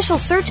the official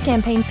search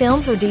campaign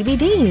films or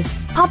DVDs.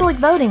 Public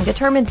voting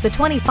determines the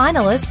 20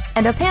 finalists,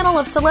 and a panel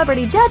of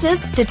celebrity judges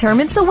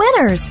determines the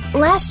winners.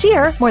 Last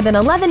year, more than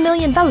 11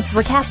 million votes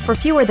were cast for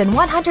fewer than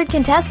 100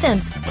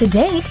 contestants. To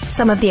date,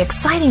 some of the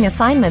exciting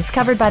assignments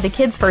covered by the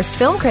Kids First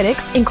Film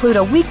Critics include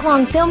a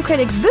week-long film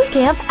critics boot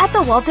camp at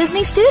the Walt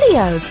Disney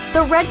Studios,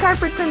 the red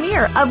carpet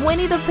premiere of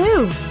Winnie the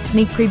Pooh,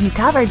 sneak preview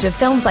coverage of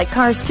films like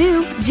Cars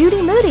 2,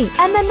 Judy Moody,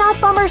 and The Not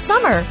Bummer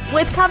Summer,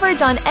 with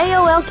coverage on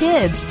AOL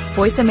Kids,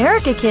 Voice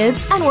America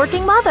Kids, and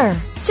Working Mother.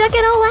 Check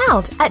it all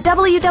out at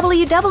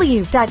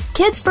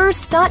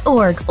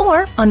www.kidsfirst.org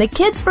or on the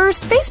Kids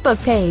First Facebook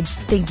page.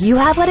 Think you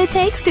have what it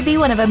takes to be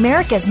one of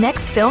America's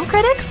next film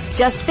critics?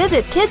 Just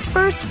visit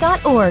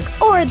kidsfirst.org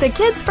or the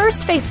Kids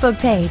First Facebook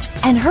page.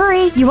 And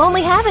hurry, you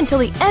only have until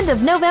the end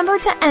of November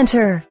to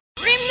enter.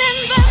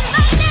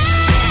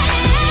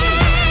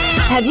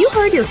 Have you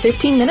heard your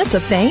 15 minutes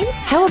of fame?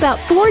 How about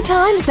 4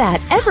 times that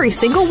every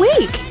single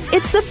week?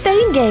 It's the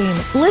Fame Game.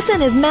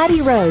 Listen as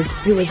Maddie Rose,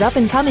 who is up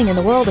and coming in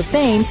the world of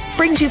fame,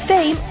 brings you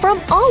fame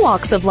from all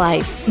walks of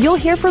life. You'll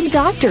hear from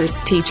doctors,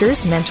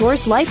 teachers,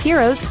 mentors, life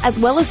heroes, as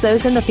well as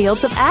those in the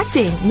fields of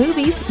acting,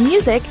 movies,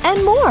 music,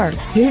 and more.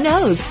 Who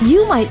knows?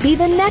 You might be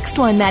the next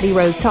one Maddie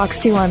Rose talks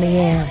to on the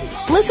air.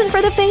 Listen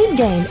for the Fame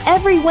Game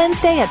every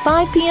Wednesday at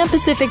 5 p.m.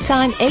 Pacific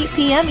Time, 8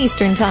 p.m.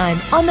 Eastern Time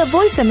on the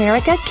Voice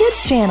America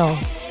Kids channel.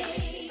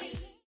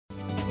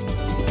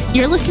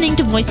 You're listening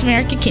to Voice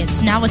America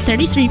Kids, now with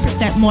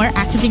 33% more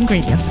active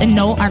ingredients and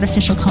no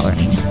artificial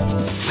coloring.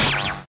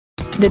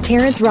 The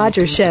Terrence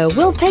Rogers Show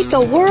will take the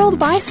world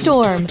by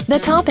storm. The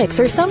topics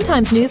are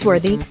sometimes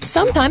newsworthy,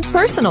 sometimes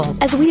personal,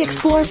 as we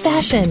explore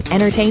fashion,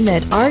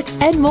 entertainment, art,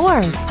 and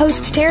more.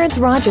 Host Terrence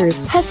Rogers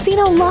has seen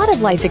a lot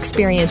of life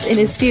experience in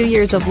his few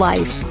years of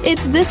life.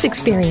 It's this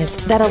experience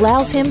that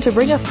allows him to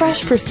bring a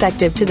fresh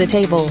perspective to the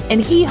table,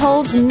 and he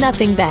holds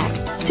nothing back.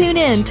 Tune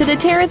in to The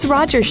Terrence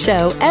Rogers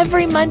Show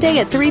every Monday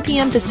at 3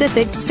 p.m.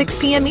 Pacific, 6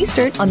 p.m.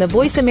 Eastern on the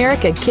Voice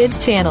America Kids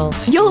channel.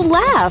 You'll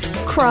laugh,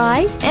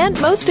 cry,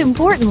 and most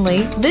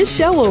importantly, this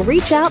show will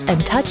reach out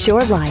and touch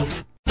your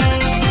life.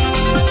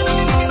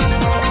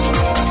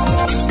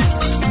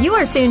 You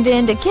are tuned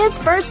in to Kids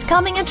First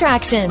Coming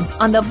Attractions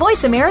on the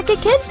Voice America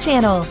Kids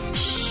channel.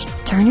 Shh,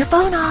 turn your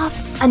phone off.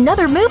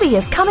 Another movie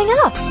is coming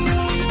up.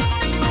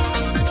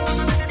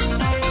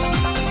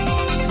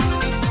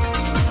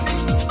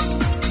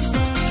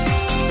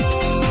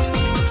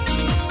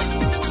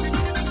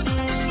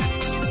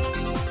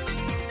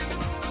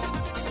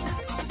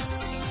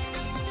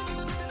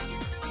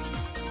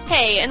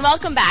 Hey, and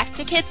welcome back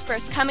to Kids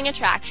First Coming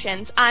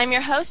Attractions. I'm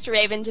your host,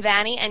 Raven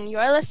Devanney, and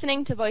you're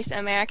listening to Voice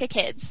America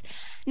Kids.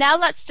 Now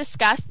let's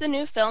discuss the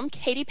new film,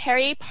 Katy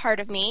Perry, Part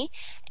of Me.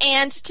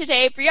 And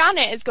today,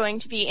 Brianna is going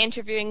to be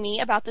interviewing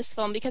me about this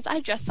film because I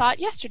just saw it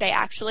yesterday,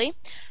 actually.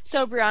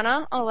 So,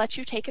 Brianna, I'll let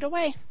you take it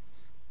away.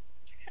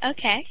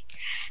 Okay.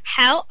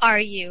 How are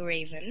you,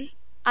 Raven?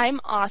 I'm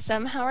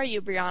awesome. How are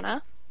you,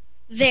 Brianna?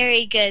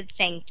 Very good,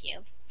 thank you.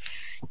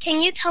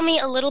 Can you tell me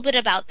a little bit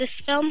about this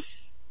film?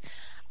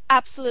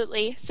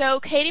 Absolutely.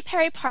 So Katy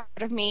Perry, Part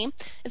of Me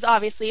is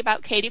obviously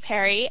about Katy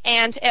Perry,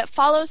 and it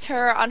follows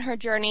her on her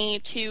journey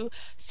to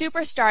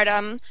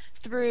superstardom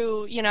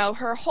through,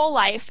 her whole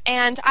life.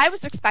 And I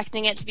was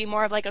expecting it to be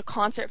more of like a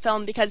concert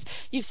film because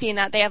you've seen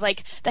that they have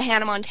like the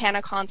Hannah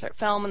Montana concert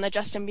film and the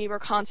Justin Bieber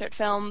concert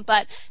film,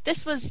 but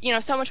this was,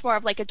 so much more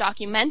of like a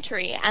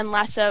documentary and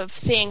less of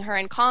seeing her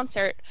in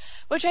concert,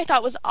 which I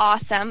thought was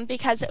awesome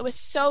because it was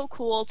so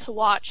cool to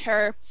watch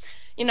her,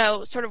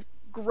 sort of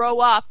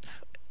grow up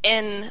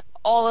in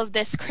all of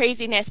this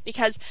craziness,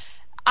 because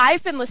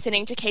I've been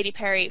listening to Katy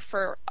Perry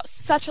for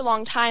such a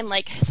long time,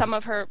 like some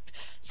of her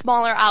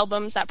smaller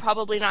albums that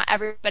probably not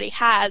everybody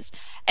has,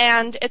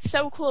 and it's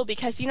so cool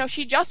because,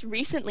 she just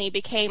recently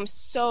became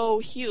so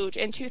huge.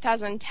 In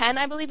 2010,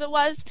 I believe it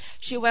was,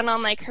 she went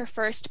on like her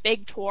first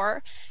big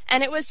tour,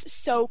 and it was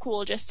so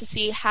cool just to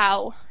see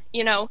how,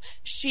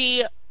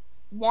 she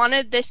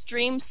wanted this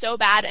dream so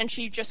bad and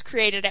she just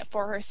created it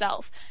for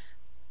herself,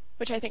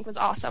 which I think was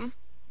awesome.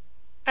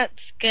 That's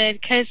good,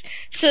 so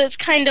it's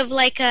kind of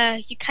like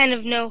you kind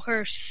of know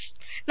her,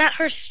 not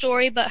her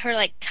story, but her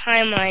like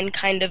timeline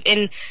kind of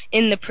in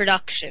the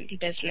production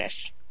business.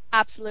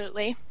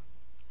 Absolutely.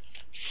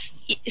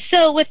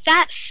 So with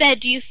that said,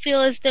 do you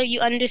feel as though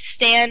you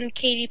understand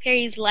Katy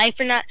Perry's life,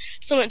 or not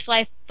so much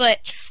life, but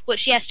what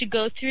she has to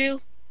go through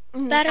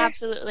better?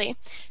 Absolutely.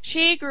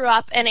 She grew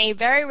up in a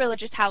very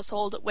religious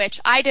household, which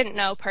I didn't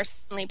know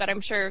personally, but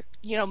I'm sure,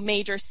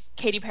 major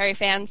Katy Perry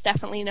fans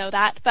definitely know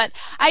that. But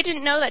I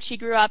didn't know that she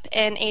grew up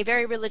in a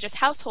very religious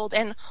household,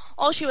 and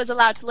all she was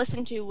allowed to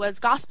listen to was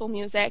gospel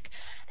music.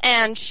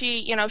 And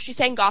she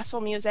sang gospel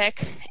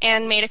music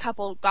and made a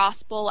couple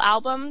gospel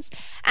albums.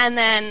 And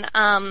then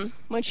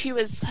when she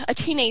was a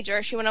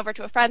teenager, she went over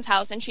to a friend's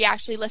house and she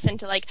actually listened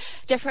to like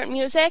different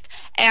music.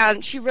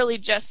 And she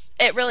really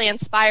it really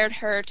inspired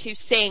her to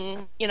sing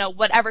sing,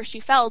 whatever she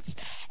felt.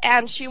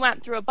 And she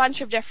went through a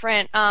bunch of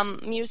different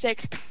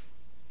music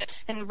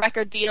and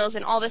record deals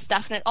and all this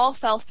stuff, and it all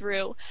fell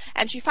through.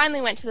 And she finally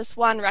went to this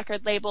one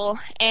record label,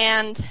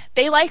 and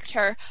they liked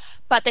her,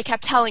 but they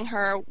kept telling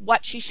her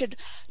what she should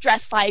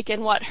dress like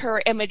and what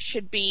her image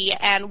should be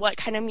and what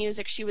kind of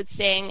music she would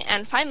sing.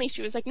 And finally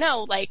she was like,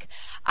 no,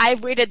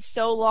 I've waited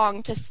so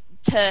long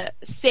to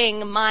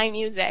sing my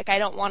music. I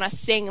don't want to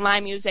sing my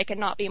music and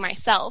not be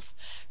myself.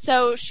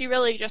 So she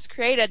really just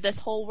created this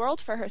whole world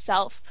for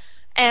herself.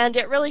 And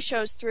it really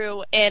shows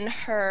through in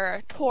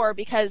her tour,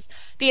 because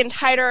the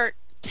entire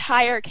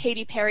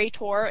Katy Perry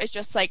tour is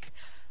just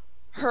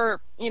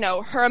her,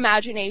 her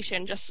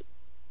imagination just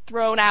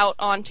thrown out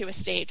onto a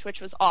stage,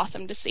 which was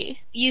awesome to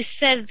see. You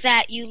said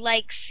that you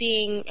like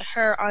seeing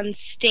her on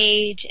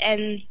stage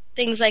and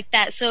things like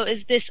that. So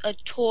is this a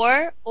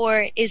tour,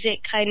 or is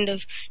it kind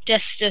of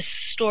just a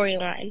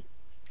storyline?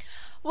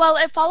 Well,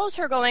 it follows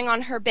her going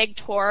on her big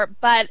tour,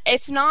 but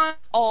it's not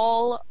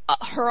all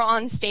her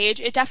on stage.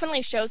 It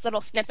definitely shows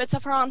little snippets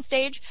of her on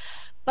stage,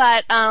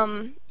 but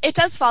it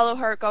does follow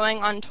her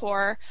going on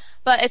tour,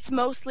 but it's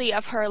mostly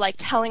of her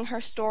telling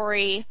her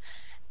story.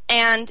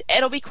 And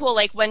it'll be cool,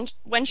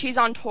 when she's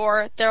on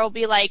tour, there'll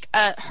be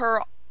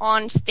her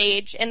on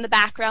stage in the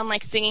background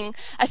singing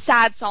a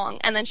sad song,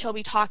 and then she'll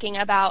be talking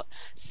about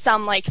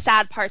some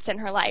sad parts in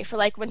her life.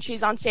 Or when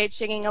she's on stage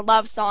singing a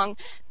love song,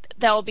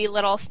 there'll be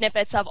little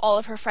snippets of all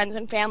of her friends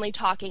and family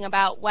talking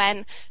about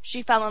when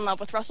she fell in love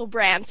with Russell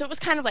Brand. So it was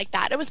kind of like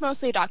that. It was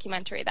mostly a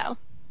documentary, though.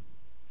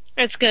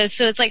 That's good.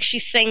 So it's like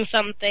she sings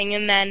something,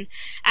 and then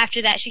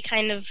after that she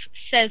kind of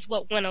says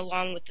what went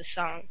along with the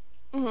song.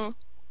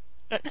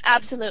 Mm-hmm.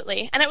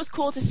 Absolutely. And it was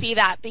cool to see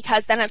that,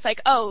 because then it's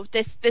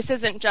this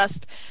isn't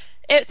just...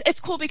 It's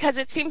cool because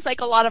it seems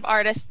like a lot of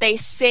artists, they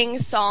sing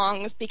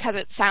songs because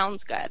it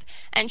sounds good.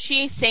 And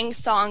she sings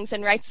songs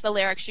and writes the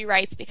lyrics she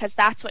writes because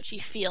that's what she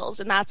feels,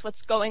 and that's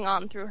what's going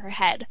on through her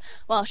head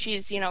while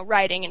she's,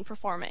 writing and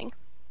performing.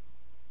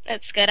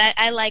 That's good.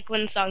 I like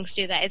when songs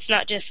do that. It's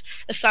not just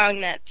a song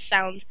that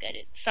sounds good.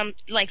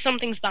 It's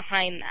something's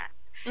behind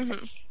that.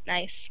 Mm-hmm.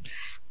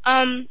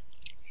 Nice.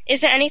 Is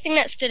there anything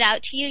that stood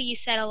out to you? You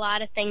said a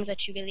lot of things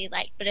that you really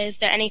liked, but is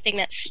there anything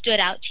that stood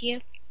out to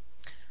you?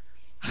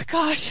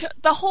 Gosh,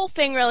 the whole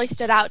thing really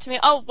stood out to me.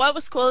 Oh, what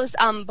was cool is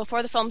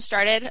before the film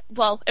started,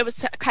 well, it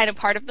was kind of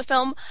part of the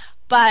film,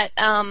 but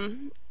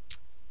the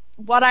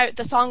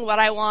song What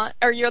I Want,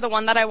 or You're the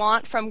One That I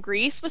Want from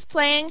Grease was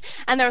playing,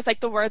 and there was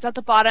the words at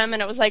the bottom,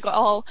 and it was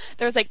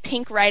there was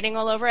pink writing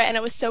all over it, and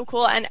it was so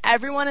cool, and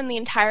everyone in the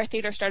entire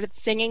theater started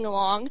singing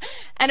along,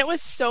 and it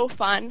was so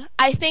fun.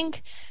 I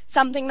think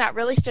something that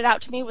really stood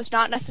out to me was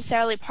not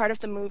necessarily part of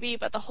the movie,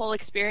 but the whole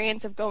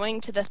experience of going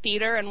to the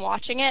theater and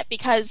watching it,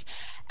 because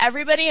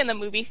everybody in the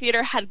movie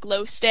theater had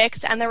glow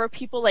sticks, and there were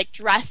people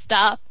dressed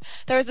up.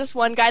 There was this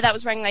one guy that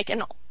was wearing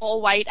an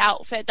all-white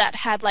outfit that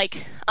had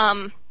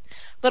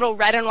little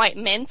red and white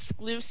mints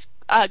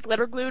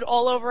glitter glued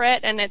all over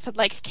it, and it said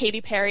Katy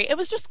Perry. It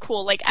was just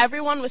cool.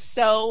 Everyone was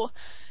so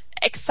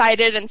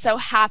excited and so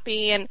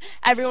happy, and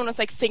everyone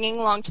was singing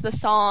along to the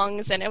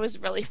songs, and it was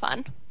really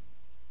fun.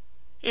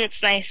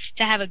 It's nice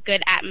to have a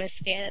good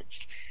atmosphere. It's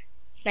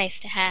nice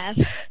to have.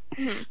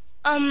 Mm-hmm.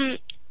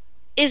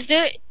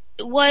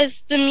 Was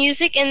the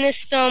music in this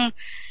film,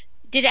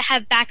 did it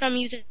have background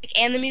music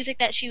and the music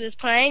that she was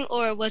playing,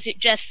 or was it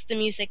just the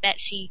music that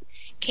she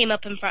came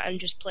up in front and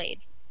just played?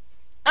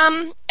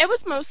 It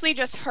was mostly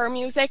just her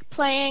music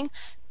playing,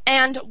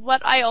 and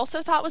what I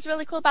also thought was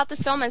really cool about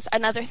this film is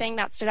another thing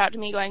that stood out to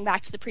me, going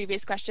back to the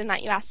previous question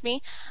that you asked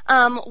me,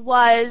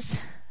 was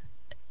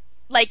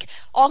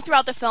all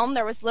throughout the film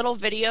there was little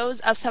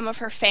videos of some of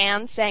her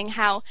fans saying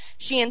how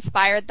she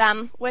inspired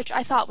them, which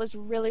I thought was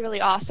really, really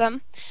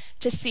awesome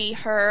to see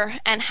her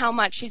and how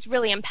much she's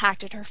really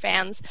impacted her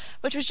fans,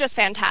 which was just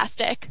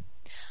fantastic.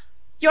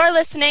 You're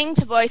listening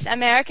to Voice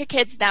America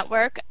Kids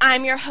Network.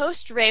 I'm your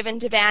host, Raven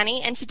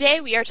Devanney, and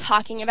today we are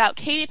talking about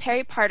Katy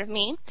Perry Part of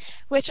Me,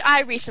 which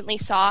I recently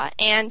saw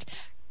and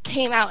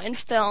came out in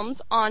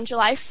theaters on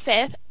July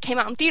 5th,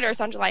 and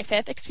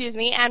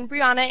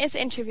Brianna is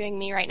interviewing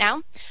me right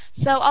now.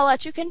 So I'll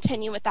let you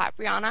continue with that,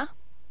 Brianna.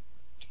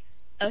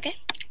 Okay.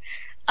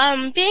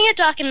 Being a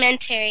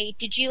documentary,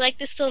 did you like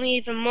this film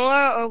even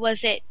more, or was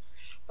it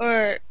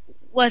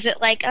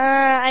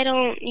I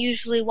don't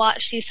usually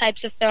watch these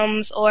types of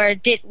films, or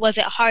was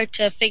it hard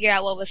to figure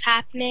out what was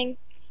happening?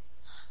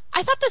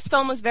 I thought this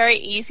film was very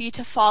easy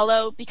to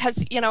follow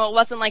because, it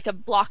wasn't a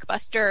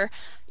blockbuster,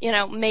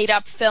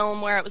 made-up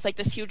film where it was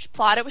this huge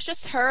plot. It was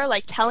just her,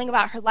 telling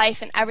about her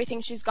life and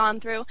everything she's gone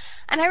through,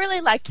 and I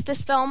really liked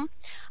this film.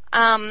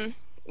 I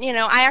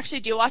actually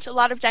do watch a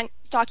lot of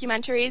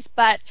documentaries,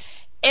 but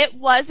it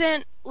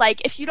wasn't,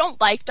 if you don't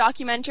like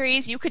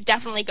documentaries, you could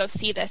definitely go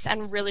see this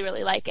and really,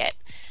 really like it.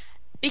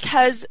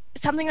 Because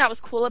something that was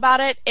cool about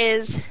it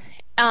is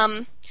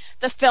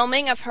the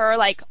filming of her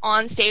like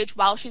on stage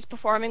while she's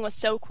performing was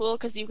so cool,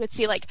 because you could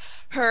see like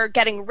her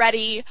getting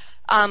ready,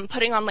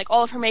 putting on like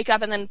all of her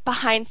makeup, and then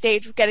behind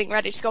stage getting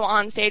ready to go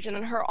on stage, and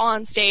then her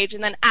on stage,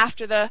 and then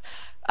after the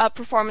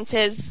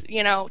performances,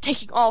 you know,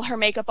 taking all her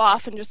makeup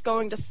off and just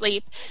going to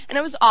sleep. And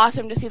it was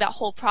awesome to see that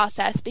whole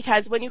process,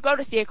 because when you go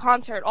to see a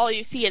concert, all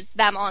you see is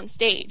them on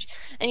stage,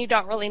 and you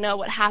don't really know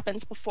what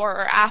happens before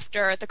or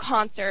after the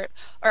concert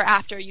or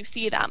after you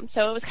see them.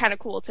 So it was kind of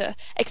cool to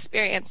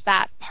experience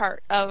that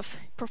part of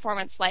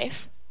performance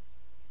life.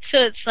 So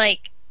it's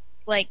like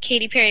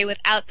Katy Perry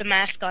without the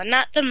mask on.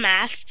 Not the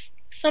mask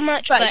so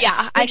much, but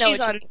yeah, I know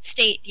she's on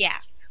stage. Yeah,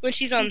 when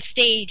she's on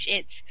stage,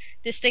 it's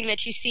this thing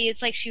that you see.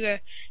 It's like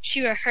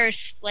she rehearsed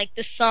like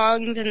the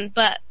songs,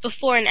 but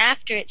before and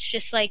after, it's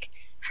just like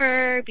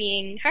her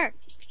being her.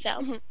 So.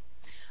 Mm-hmm.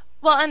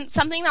 Well, and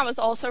something that was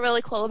also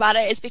really cool about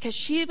it is because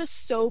she was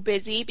so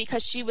busy,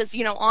 because she was,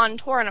 you know, on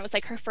tour, and it was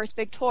like her first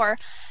big tour.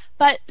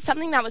 But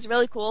something that was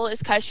really cool is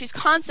because she's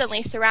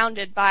constantly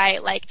surrounded by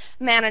like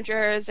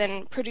managers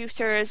and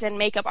producers and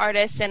makeup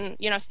artists and,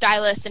 you know,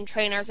 stylists and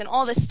trainers and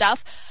all this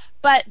stuff.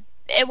 But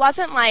it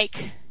wasn't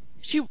like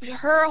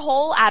her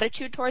whole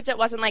attitude towards it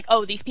wasn't like,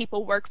 oh, these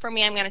people work for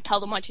me, I'm going to tell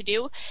them what to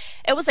do.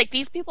 It was like,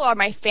 these people are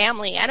my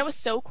family. And it was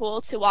so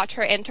cool to watch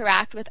her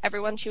interact with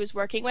everyone she was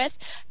working with,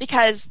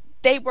 because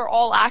they were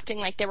all acting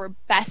like they were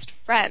best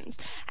friends.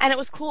 And it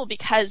was cool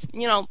because,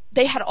 you know,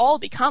 they had all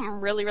become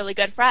really, really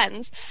good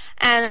friends.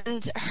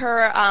 And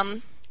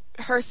her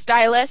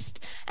stylist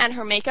and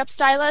her makeup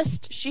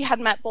stylist, she had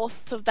met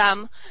both of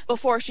them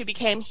before she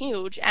became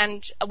huge.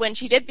 And when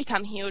she did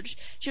become huge,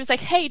 she was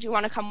like, hey, do you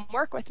want to come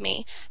work with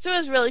me? So it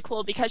was really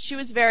cool because she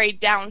was very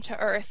down to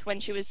earth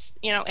when she was,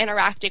 you know,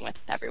 interacting with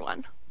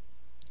everyone.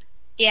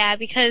 Yeah,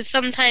 because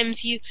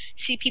sometimes you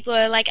see people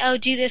are like, oh,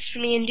 do this for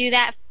me and do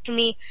that for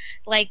me,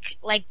 like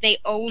they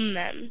own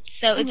them.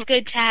 So it's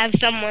good to have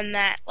someone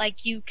that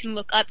like you can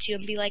look up to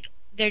and be like,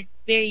 they're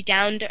very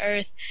down to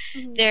earth.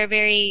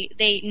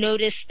 They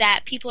notice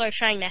that people are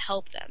trying to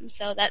help them.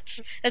 So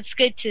that's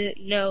good to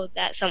know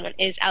that someone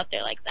is out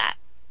there like that.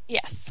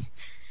 Yes.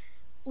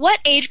 What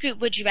age group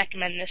would you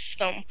recommend this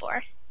film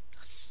for?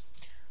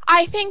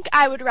 I think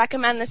I would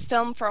recommend this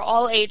film for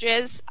all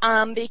ages,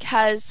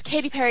 because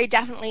Katy Perry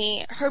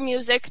definitely, her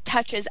music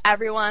touches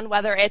everyone,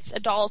 whether it's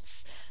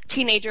adults,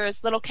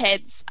 teenagers, little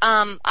kids.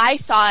 I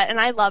saw it and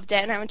I loved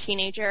it, and I'm a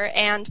teenager,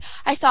 and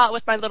I saw it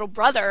with my little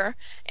brother,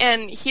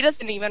 and he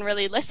doesn't even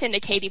really listen to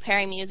Katy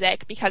Perry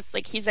music because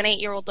like he's an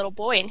 8-year-old little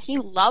boy, and he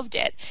loved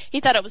it. He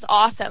thought it was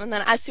awesome, and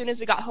then as soon as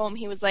we got home,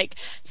 he was like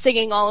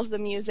singing all of the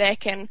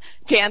music and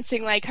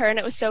dancing like her, and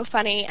it was so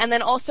funny. And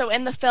then also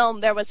in the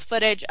film there was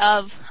footage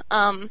of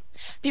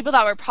people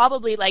that were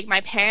probably like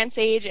my parents'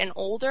 age and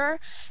older,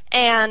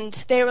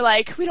 and they were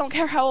like, we don't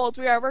care how old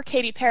we are, we're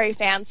Katy Perry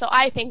fans. So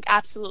I think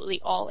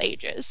absolutely all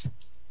ages.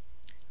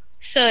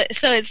 So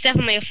it's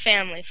definitely a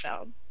family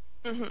film.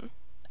 Mm-hmm.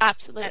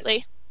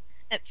 Absolutely.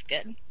 That's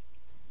good.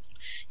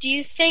 Do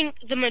you think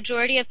the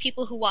majority of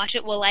people who watch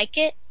it will like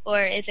it,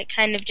 or is it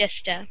kind of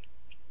just a...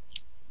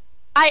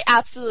 I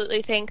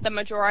absolutely think the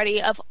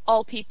majority of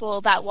all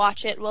people that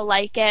watch it will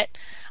like it.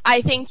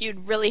 I think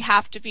you'd really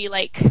have to be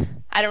like,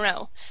 I don't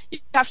know, you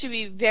have to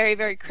be very,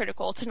 very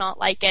critical to not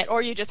like it,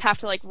 or you just have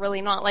to like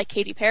really not like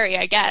Katy Perry,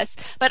 I guess.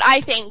 But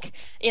I think,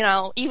 you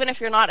know, even if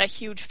you're not a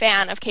huge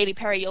fan of Katy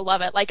Perry, you'll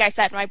love it. Like I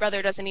said, my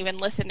brother doesn't even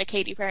listen to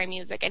Katy Perry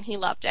music, and he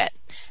loved it.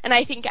 And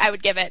I think I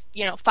would give it,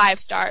 5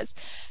 stars,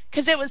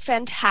 because it was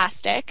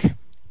fantastic.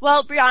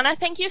 Well, Brianna,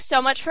 thank you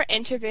so much for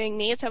interviewing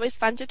me. It's always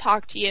fun to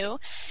talk to you.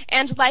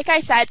 And like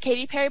I said,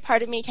 Katy Perry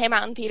Part of Me came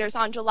out in theaters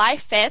on July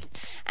 5th,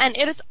 and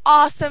it is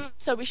awesome,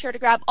 so be sure to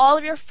grab all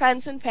of your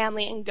friends and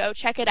family and go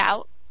check it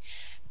out.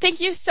 Thank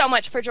you so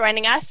much for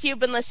joining us. You've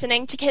been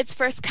listening to Kids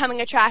First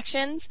Coming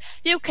Attractions.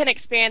 You can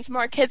experience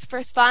more Kids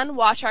First fun,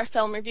 watch our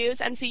film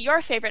reviews, and see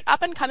your favorite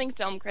up-and-coming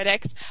film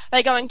critics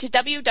by going to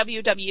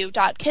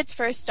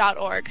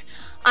www.kidsfirst.org.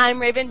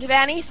 I'm Raven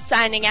Devanney,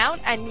 signing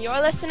out, and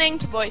you're listening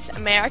to Voice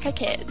America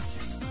Kids.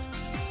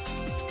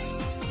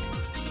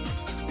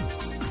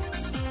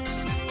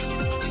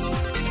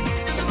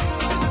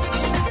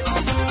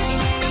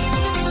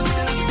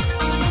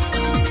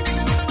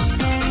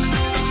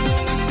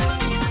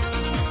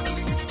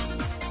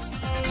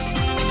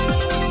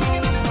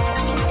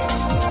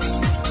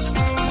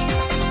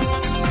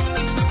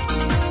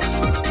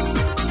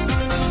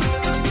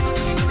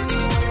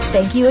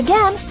 Thank you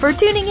again for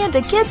tuning in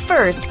to Kids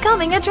First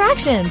Coming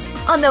Attractions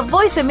on the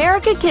Voice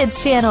America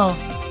Kids channel.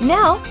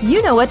 Now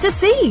you know what to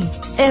see.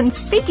 And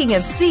speaking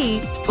of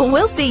see,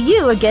 we'll see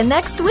you again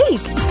next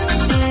week.